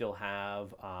 We still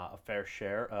have a fair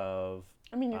share of...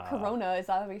 I mean, your Corona is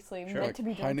obviously sure. meant to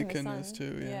be drunk in the Heineken sun. is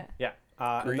too, yeah. Yeah.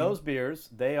 And Green. those beers,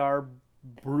 they are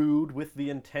brewed with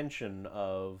the intention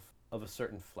of a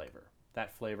certain flavor.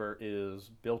 That flavor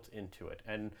is built into it.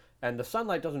 And the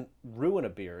sunlight doesn't ruin a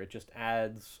beer. It just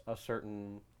adds a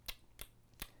certain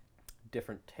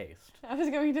different taste. I was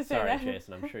going to say Sorry, that.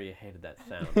 Jason. I'm sure you hated that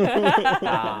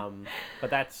sound. But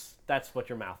that's what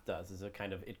your mouth does. Is it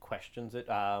questions it.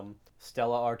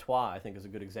 Stella Artois, I think, is a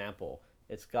good example.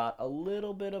 It's got a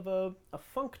little bit of a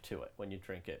funk to it when you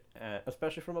drink it,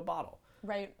 especially from a bottle.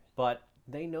 Right. But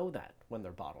they know that when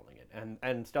they're bottling it.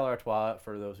 And Stella Artois,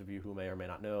 for those of you who may or may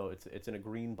not know, it's in a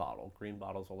green bottle. Green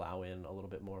bottles allow in a little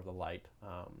bit more of the light.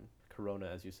 Corona,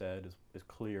 as you said, is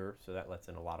clear, so that lets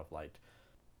in a lot of light.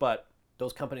 But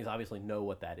those companies obviously know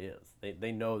what that is.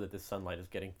 They know that this sunlight is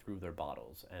getting through their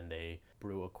bottles, and they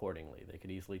brew accordingly. They could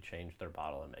easily change their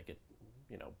bottle and make it,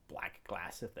 black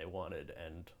glass if they wanted,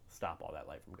 and stop all that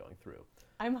light from going through.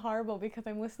 I'm horrible because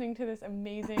I'm listening to this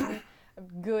amazing,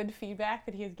 good feedback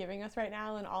that he is giving us right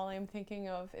now, and all I'm thinking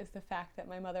of is the fact that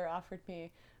my mother offered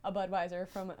me a Budweiser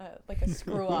from a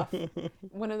screw-off,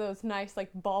 one of those nice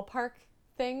ballpark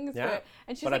things. Yeah,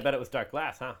 and she's but like, I bet it was dark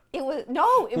glass, huh? it was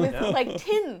like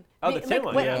tin. Oh, the tin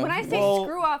one, when, yeah. When I say Well,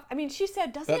 screw off, I mean she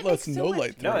said doesn't That it make lets so no much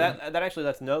light through. No, that actually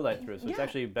lets no light through, so it's Yeah.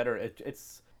 actually better.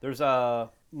 There's a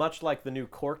much like the new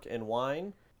cork in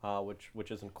wine,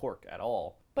 which isn't cork at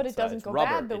all. But It's, it doesn't it's go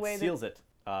rubber. bad the it way that- seals it.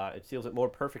 It seals it more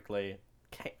perfectly.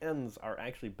 Cans are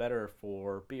actually better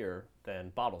for beer than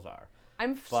bottles are.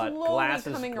 I'm But slowly glass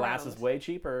coming is around. way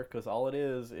cheaper because all it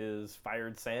is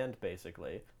fired sand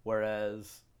basically,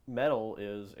 whereas metal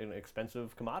is an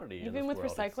expensive commodity. in Even this with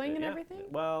world. recycling and yeah. everything?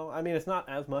 Well, I mean, it's not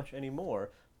as much anymore,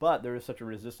 but there is such a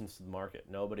resistance to the market.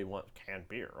 Nobody wants canned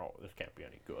beer. Oh, this can't be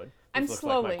any good. This I'm looks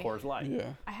slowly. like my Coors Light.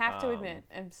 Yeah. I have to admit,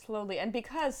 I'm slowly, and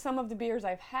because some of the beers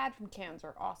I've had from cans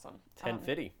are awesome.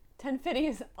 1050. 1050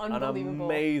 is An unbelievable.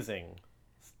 amazing.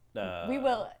 We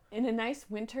will, in a nice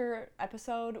winter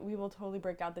episode, we will totally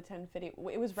break out the 1050.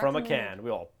 It was From a recommended- can. We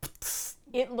all.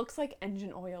 It looks like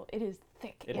engine oil. It is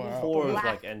thick. It is pours black.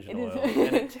 like engine It is- oil,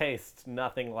 and it tastes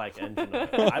nothing like engine oil.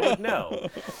 I would know.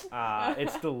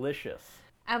 It's delicious.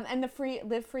 And the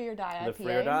Live Free or Die Live IPA.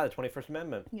 Free or Die, the 21st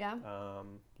Amendment. Yeah.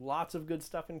 Lots of good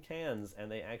stuff in cans,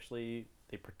 and they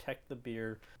They protect the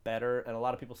beer better. And a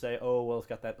lot of people say, oh, well, it's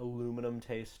got that aluminum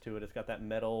taste to it. It's got that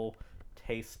metal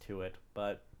taste to it.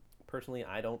 But personally,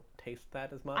 I don't taste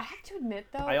that as much. I have to admit,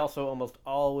 though, I also almost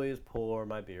always pour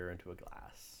my beer into a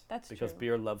glass. That's because true.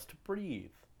 beer loves to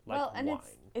breathe like and wine.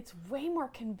 it's way more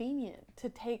convenient to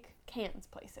take cans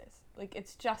places. Like,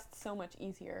 it's just so much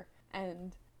easier.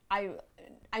 And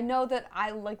I know that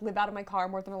I like live out of my car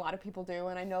more than a lot of people do,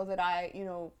 and I know that I,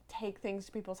 take things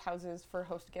to people's houses for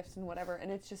host gifts and whatever,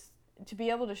 and it's just to be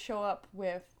able to show up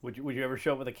with. Would you ever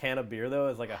show up with a can of beer though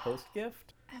as like a host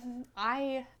gift?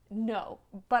 No,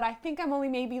 but I think I'm only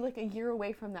maybe like a year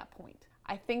away from that point.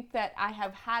 I think that I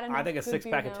have had enough. I think a good 6-pack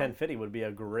beer of now. 1050 would be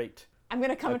a great. I'm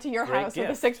gonna come to your great house gift.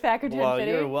 with a 6-pack of 1050. Well,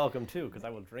 you're welcome too, because I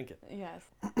will drink it. Yes.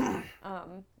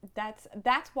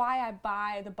 That's why I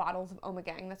buy the bottles of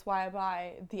Omegang. That's why I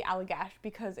buy the Allagash,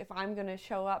 because if I'm gonna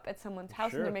show up at someone's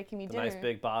house and they're making me dinner, nice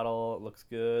big bottle, it looks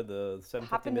good. The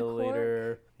 750 in the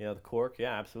milliliter, the cork,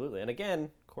 yeah, absolutely. And again,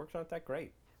 corks aren't that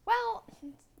great. well,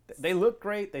 They look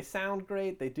great, they sound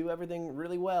great, they do everything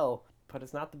really well, but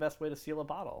it's not the best way to seal a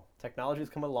bottle. Technology's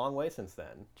come a long way since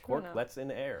then. Cork enough. lets in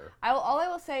air. all I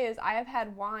will say is I have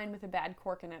had wine with a bad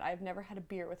cork in it. I've never had a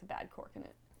beer with a bad cork in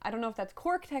it. I don't know if that's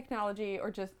cork technology or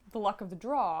just the luck of the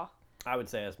draw. I would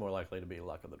say it's more likely to be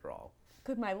luck of the draw.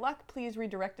 Could my luck please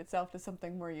redirect itself to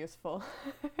something more useful?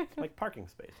 Like parking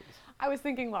spaces. I was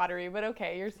thinking lottery, but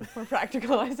okay, yours is more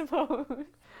practical, I suppose.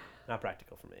 Not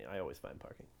practical for me. I always find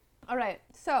parking. All right,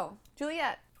 so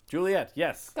Juliet, Juliet,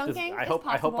 yes. Skunking I is hope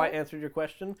possible. I answered your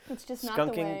question. it's just not the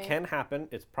Skunking way. can happen.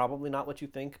 It's probably not what you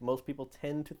think. Most people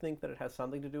tend to think that it has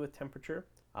something to do with temperature.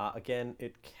 Again,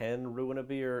 it can ruin a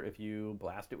beer if you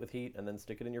blast it with heat and then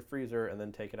stick it in your freezer and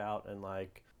then take it out and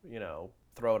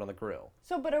throw it on the grill.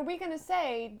 So, but are we going to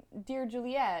say, dear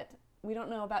Juliet, we don't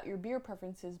know about your beer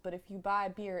preferences, but if you buy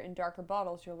beer in darker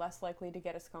bottles, you're less likely to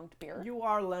get a skunked beer? You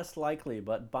are less likely,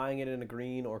 but buying it in a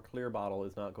green or clear bottle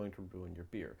is not going to ruin your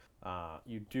beer.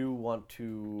 You do want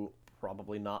to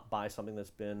probably not buy something that's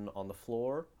been on the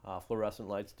floor. Fluorescent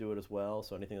lights do it as well,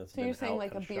 so anything that's So been you're saying out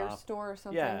like at a beer shop. store or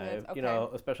something? Yeah, that's,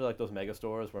 okay. Especially like those mega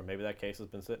stores where maybe that case has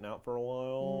been sitting out for a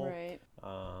while. Right.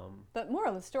 But moral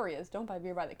of the story is don't buy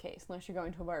beer by the case unless you're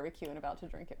going to a barbecue and about to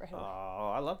drink it right away.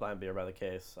 Oh, I love buying beer by the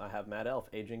case. I have Mad Elf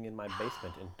aging in my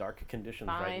basement in dark conditions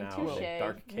right Fine, now. touche. In a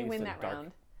dark case You win and that dark.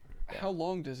 round. How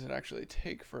long does it actually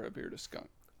take for a beer to skunk?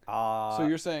 So So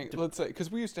you're saying, let's say,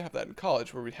 because we used to have that in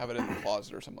college where we'd have it in the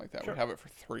closet or something like that. Sure. We'd have it for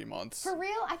 3 months. For real?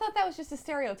 I thought that was just a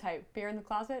stereotype. Beer in the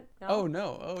closet? No? Oh,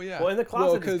 no. Oh, yeah. Well, in the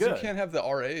closet is because you good. can't have the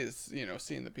RAs,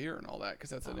 seeing the beer and all that,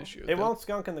 because that's an issue. It won't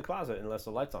skunk in the closet unless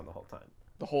the light's on the whole time.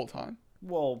 The whole time?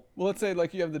 Well, Well, let's say,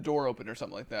 like, you have the door open or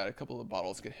something like that. A couple of the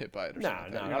bottles get hit by it or something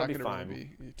like that. no, You're that'll not be gonna fine.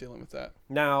 really be dealing with that.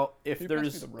 now if Can you pass me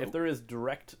there's the rope? if there is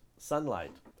direct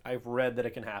sunlight, I've read that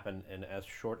it can happen in as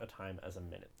short a time as a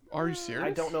minute. Are you serious?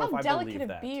 I don't know How if I delicate believe a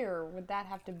that. beer would that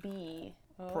have to be?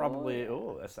 Probably.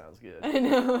 Oh, that sounds good. I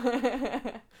know.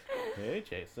 Hey,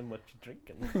 Jason, what you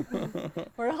drinking?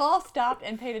 We're all stopped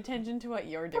and paid attention to what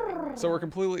you're doing. right So we're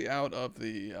completely out of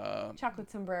the... Chocolate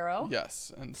sombrero.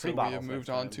 Yes, and so Three we bottles have moved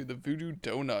next on time. to the VooDoo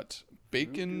Doughnut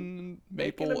Bacon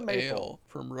Maple and maple. Ale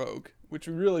from Rogue, which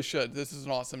we really should. This is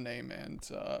an awesome name and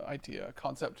idea,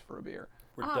 concept for a beer.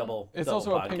 We're double. It's double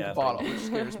also a pink podcasting. bottle, which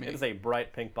scares me. It's a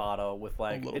bright pink bottle with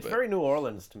like little it's bit. very New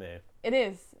Orleans to me. It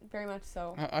is, very much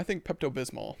so. I think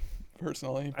Pepto-Bismol,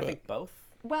 personally, but I think both.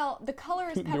 Well, the color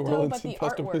is New Pepto, Orleans but the and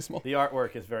artwork. Pepto-Bismol. The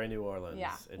artwork is very New Orleans.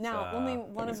 Yeah. It's, Now, only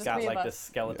one of it's the got three like of this us-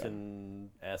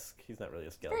 skeleton-esque. He's not really a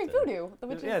Very skeleton. voodoo.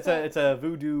 Which Yeah, is it's a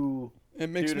voodoo It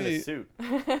makes dude in a me suit.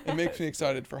 it makes me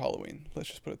excited for Halloween. Let's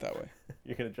just put it that way.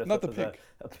 You're gonna dress Not up the as pink.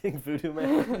 a pink voodoo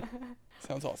man.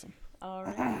 Sounds awesome. All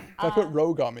right. If I put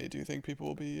Rogue on me, do you think people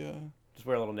will be? Just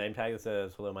wear a little name tag that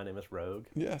says, "Hello, my name is Rogue."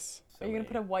 Yes. Are you going to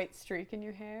put a white streak in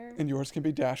your hair? And yours can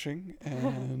be dashing,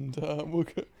 and we'll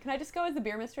go. Can I just go as the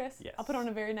Beer Mistress? Yes. I'll put on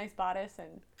a very nice bodice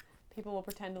and people will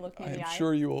pretend to look me in I the am eye.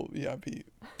 sure you will, be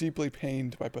deeply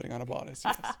pained by putting on a bodice.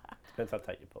 Yes. Depends how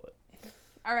tight you pull it.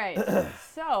 All right.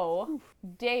 So,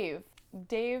 Dave.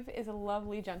 Dave is a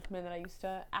lovely gentleman that I used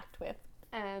to act with.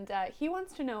 And he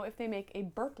wants to know if they make a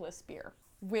burpless beer,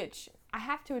 which I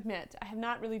have to admit, I have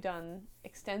not really done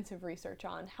extensive research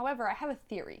on. However, I have a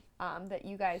theory that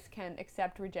you guys can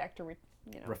accept, reject, or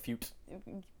Refute.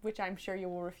 which I'm sure you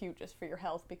will refute just for your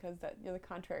health because that you're the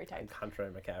contrary I'm type.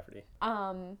 contrary McCafferty.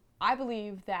 I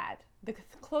believe that the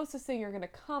closest thing you're going to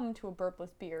come to a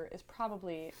burpless beer is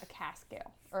probably a cask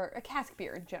ale, or a cask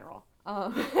beer in general.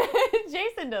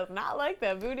 Jason does not like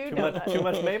the voodoo donut. Too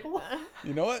much maple?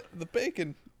 You know what? The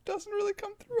bacon doesn't really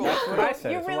come through. That's what I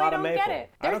said. You It's really a lot don't of get maple.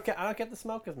 it. I don't get the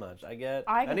smoke as much. I And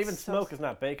get even so smoke is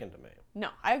not bacon to me. No,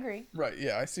 I agree. Right,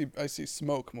 yeah, I see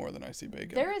smoke more than I see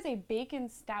bacon. There is a bacon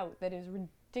stout that is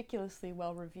ridiculously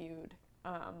well reviewed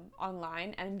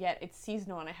online, and yet it's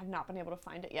seasonal, and I have not been able to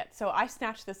find it yet. So I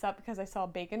snatched this up because I saw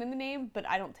bacon in the name, but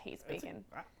I don't taste bacon.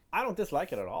 I don't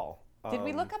dislike it at all. Did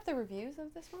we look up the reviews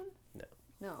of this one? No.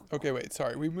 No. Okay, wait,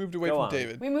 sorry. We moved away Go from on.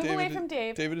 David. We moved away from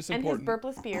Dave David is and his important.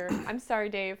 burpless beer. I'm sorry,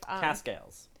 Dave. Cask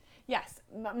ales. Yes,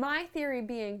 my theory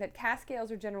being that cask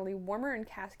ales are generally warmer and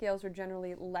cask ales are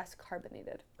generally less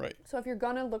carbonated. Right. So if you're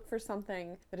gonna look for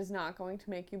something that is not going to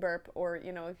make you burp, or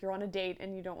if you're on a date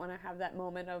and you don't want to have that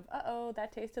moment of uh-oh,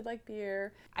 that tasted like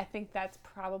beer, I think that's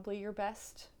probably your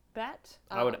best bet.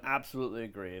 I would absolutely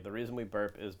agree. The reason we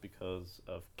burp is because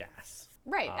of gas.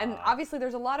 Right, and obviously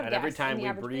there's a lot of And gas every time in the we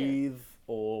average beer. breathe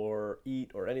or eat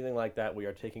or anything like that, we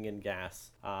are taking in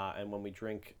gas. And when we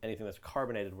drink anything that's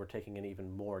carbonated, we're taking in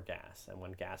even more gas. And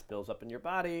when gas builds up in your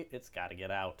body, it's got to get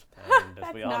out. And as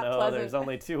That's we all not know, pleasant. there's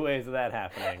only two ways of that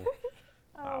happening.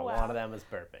 Oh, One wow. of them is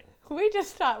burping. We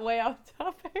just got way off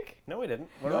topic. No, we didn't.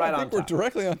 We're No, right I on think we're top.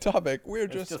 directly on topic. We're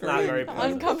It's just just not very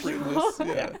skirting Uncomfortable.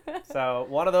 appropriateness. Yeah. So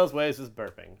one of those ways is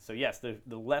burping. So yes, the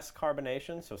less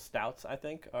carbonation, so stouts I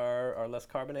think are less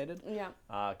carbonated. Yeah.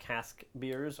 Cask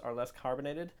beers are less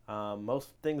carbonated. Most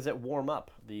things that warm up,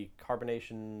 the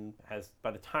carbonation has, by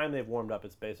the time they've warmed up,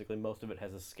 it's basically most of it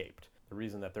has escaped. The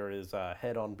reason that there is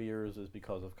head on beers is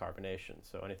because of carbonation.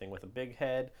 So anything with a big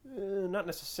head, not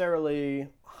necessarily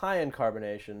high in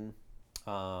carbonation,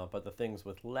 but the things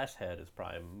with less head is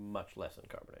probably much less in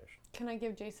carbonation. Can I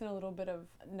give Jason a little bit of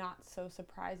not so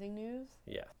surprising news?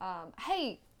 Yeah.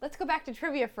 Hey, let's go back to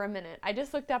trivia for a minute. I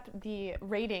just looked up the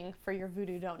rating for your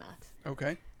VooDoo Doughnut.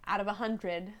 Okay. Out of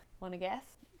 100, want to guess?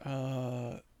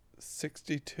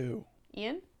 62.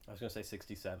 Ian? I was going to say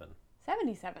 67.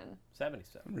 77.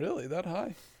 77. Really? That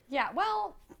high? Yeah,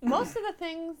 well, most of the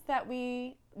things that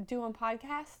we do on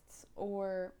podcasts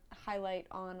or highlight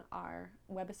on our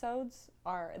webisodes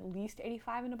are at least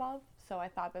 85 and above. So I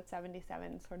thought that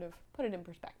 77 sort of put it in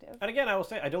perspective. And again, I will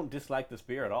say I don't dislike this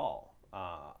beer at all.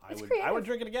 It's I would creative.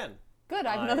 drink it again. Good,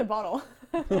 I have another bottle.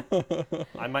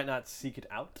 I might not seek it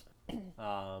out,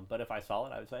 but if I saw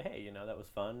it, I would say, hey, that was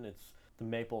fun. The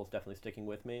maple is definitely sticking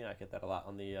with me. I get that a lot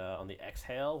on the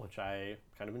exhale, which I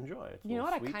kind of enjoy. It's a You know little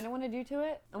what I sweet. kind of want to do to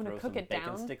it? I want to Throw cook some it bacon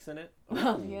down. sticks in it.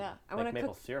 Well, Ooh, yeah, I make want to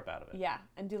maple cook. syrup out of it. Yeah,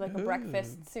 and do like a Ooh.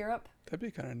 breakfast syrup. That'd be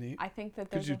kind of neat. I think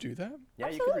that Could there's you do that? Yeah,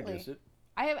 you Absolutely. could reduce it.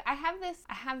 I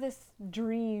have this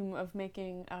dream of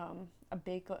making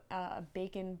a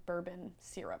bacon bourbon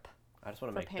syrup I just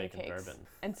want for to make bacon pancakes. bourbon.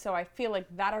 And so I feel like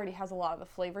that already has a lot of the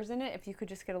flavors in it. If you could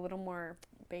just get a little more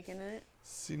bacon in it.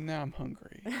 See, now I'm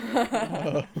hungry.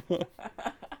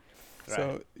 So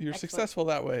Right. you're Excellent. successful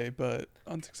that way, but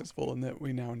unsuccessful in that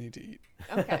we now need to eat.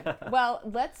 Okay. Well,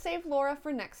 let's save Laura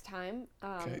for next time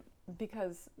Okay.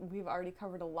 because we've already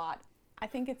covered a lot. I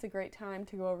think it's a great time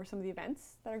to go over some of the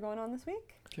events that are going on this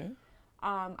week. Okay.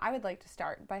 I would like to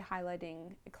start by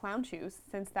highlighting Clown Shoes,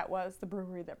 since that was the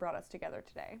brewery that brought us together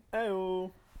today.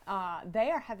 Oh,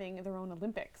 They are having their own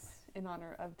Olympics in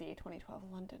honor of the 2012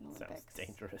 London Olympics. sounds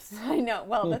dangerous. I know.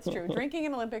 Well, that's true. Drinking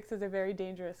in Olympics is a very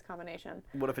dangerous combination.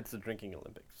 What if it's the drinking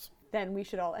Olympics? Then we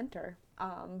should all enter.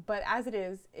 But as it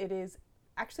is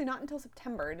actually not until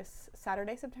September. It is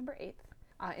Saturday, September 8th.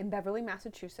 In Beverly,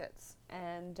 Massachusetts,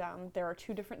 and there are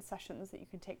 2 different sessions that you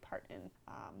can take part in,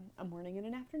 a morning and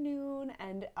an afternoon,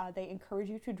 and they encourage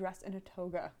you to dress in a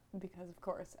toga because, of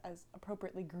course, as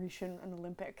appropriately Grecian and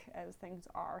Olympic as things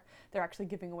are, they're actually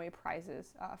giving away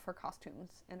prizes for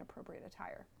costumes and appropriate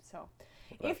attire. So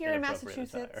if you're in Inappropriate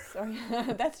Massachusetts,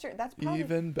 that's true, that's probably...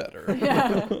 Even better.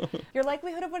 Yeah. Your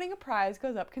likelihood of winning a prize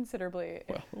goes up considerably.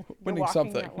 Well, You're winning walking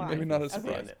something, that line. maybe not a Okay.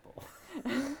 surprise. Nipple.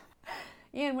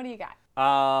 Ian, what do you got?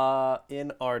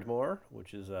 In Ardmore,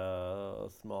 which is a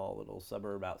small little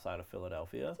suburb outside of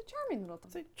Philadelphia. It's a charming little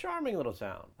It's a charming little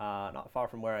town, not far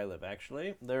from where I live,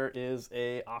 actually. There is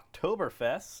a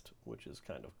Oktoberfest, which is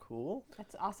kind of cool.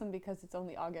 That's awesome because it's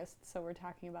only August, so we're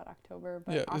talking about October.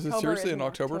 But Yeah, is it October seriously an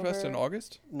isn't Oktoberfest in October.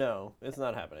 August? No, it's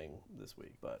not happening this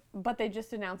week, but But they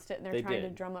just announced it, and they're They trying to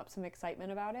did. drum up some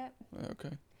excitement about it.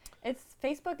 Okay.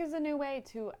 Facebook is a new way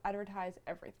to advertise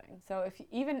everything. So if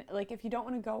you don't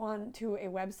want to go on to a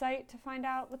website to find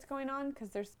out what's going on,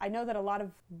 because I know that a lot of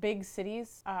big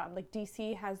cities, like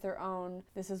DC has their own,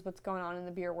 this is what's going on in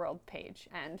the beer world page,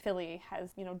 and Philly has,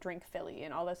 Drink Philly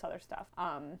and all this other stuff,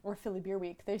 or Philly Beer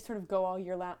Week. They sort of go all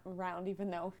year round,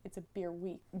 even though it's a beer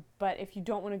week. But if you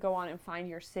don't want to go on and find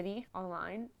your city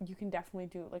online, you can definitely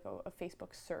do like a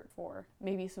Facebook search for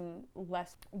maybe some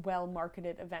less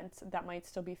well-marketed events that might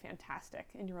still be fantastic fantastic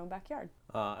in your own backyard.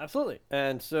 Absolutely.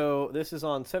 And so this is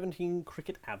on 17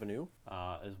 Cricket Avenue,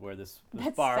 is where this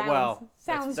That bar.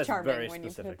 sounds that's charming very when you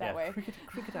put specific. it that way.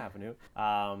 Cricket Avenue.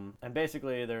 And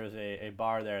basically, there's a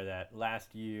bar there that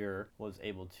last year was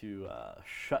able to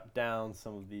shut down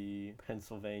some of the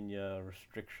Pennsylvania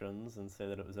restrictions and say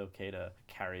that it was okay to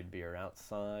carry beer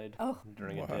outside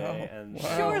during a day. And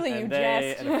Surely you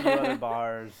they jest. and a few other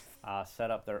bars set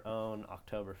up their own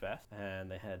Oktoberfest, and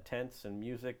they had tents and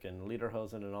music and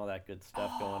lederhosen and all that good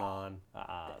stuff going on.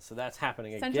 So that's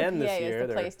happening Central again PA this year. is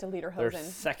the place to Their lederhosen.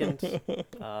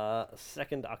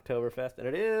 second Oktoberfest, and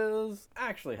it is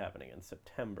actually happening in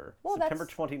September. Well, September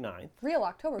that's 29th. Real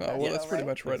Oktoberfest. Well, that's though, pretty right?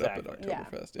 much right Exactly. up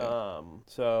at Oktoberfest. Yeah.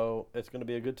 So it's going to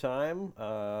be a good time.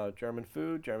 German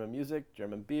food, German music,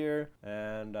 German beer,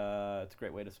 and it's a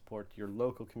great way to support your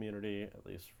local community, at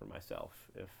least for myself.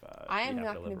 If I am you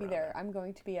not happen going to be live there. around I'm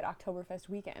going to be at Oktoberfest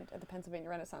weekend at the Pennsylvania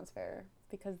Renaissance Fair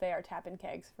because they are tapping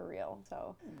kegs for real.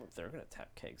 So there. They're going to tap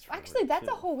kegs. For actually, it, that's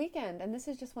too. a whole weekend, and this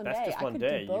is just one That's day. just I one could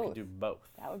day. do both. You could do both.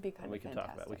 That would be kind And we of can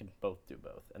fantastic. talk about it. We could both do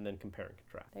both, and then compare and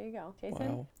contrast. There you go, Jason.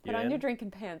 Wow. Put You on in? your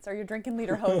drinking pants or your drinking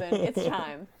lederhosen. It's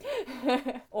time.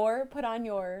 Or put on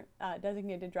your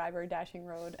designated driver dashing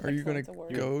road. Are you going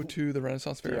excellence to award. go to the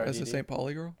Renaissance Fair as a DRDD? St.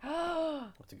 Pauli girl?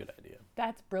 That's a good idea.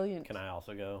 That's brilliant. Can I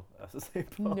also go as a St.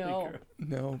 Pauli No. girl?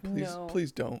 No, please, No.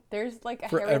 please don't. There's like a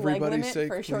For hairy leg everybody's limit sake,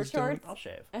 for short please don't. shorts. I'll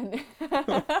shave. And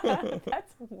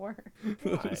that's worse.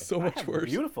 That is so I much have worse.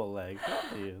 Beautiful legs.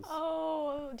 Jeez.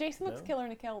 Oh, Jason looks No? killer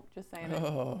in a kilt. Just saying.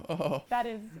 Oh, That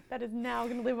is now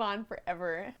going to live on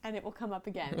forever, and it will come up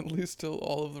again. at least till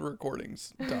all of the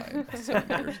recordings die in 7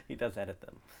 years. He does edit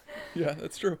them. Yeah,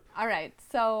 that's true. All right,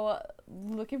 so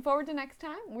looking forward to next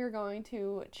time. We're going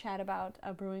to chat about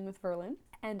brewing with Verlin.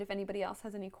 And if anybody else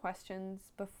has any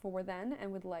questions before then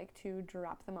and would like to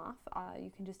drop them off, you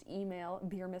can just email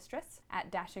Beer Mistress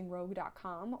at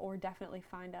dashingrogue.com or definitely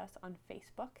find us on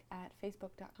Facebook at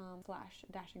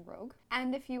facebook.com/dashingrogue.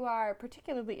 And if you are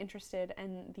particularly interested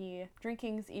in the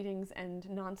drinkings, eatings, and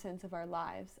nonsense of our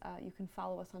lives, you can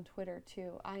follow us on Twitter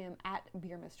too. I am at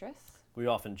Beer Mistress. We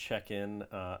often check in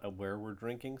where we're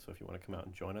drinking, so if you want to come out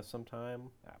and join us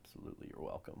sometime, absolutely, you're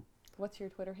welcome. What's your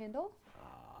Twitter handle?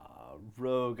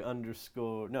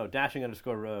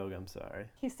 Dashing_rogue, I'm sorry.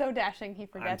 He's so dashing, he I'm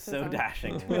forgets his so own.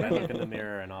 dashing that I look in the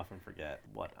mirror and often forget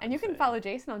what And I'm you can saying. follow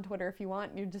Jason on Twitter if you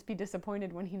want. You'd just be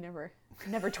disappointed when he never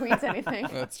tweets anything.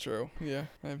 That's true. Yeah,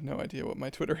 I have no idea what my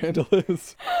Twitter handle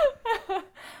is.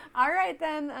 All right,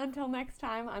 then. Until next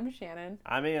time, I'm Shannon.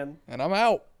 I'm Ian. And I'm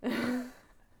out.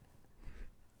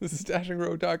 This is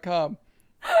dashingrogue.com.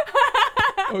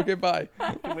 Okay, bye.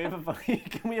 Can we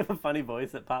have a funny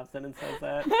voice that pops in and says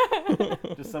that?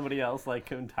 Just somebody else like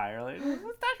entirely. This is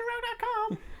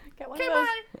dashingrogue.com. Get one Okay, of those.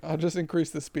 bye. I'll just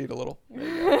increase the speed a little. There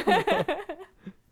you go.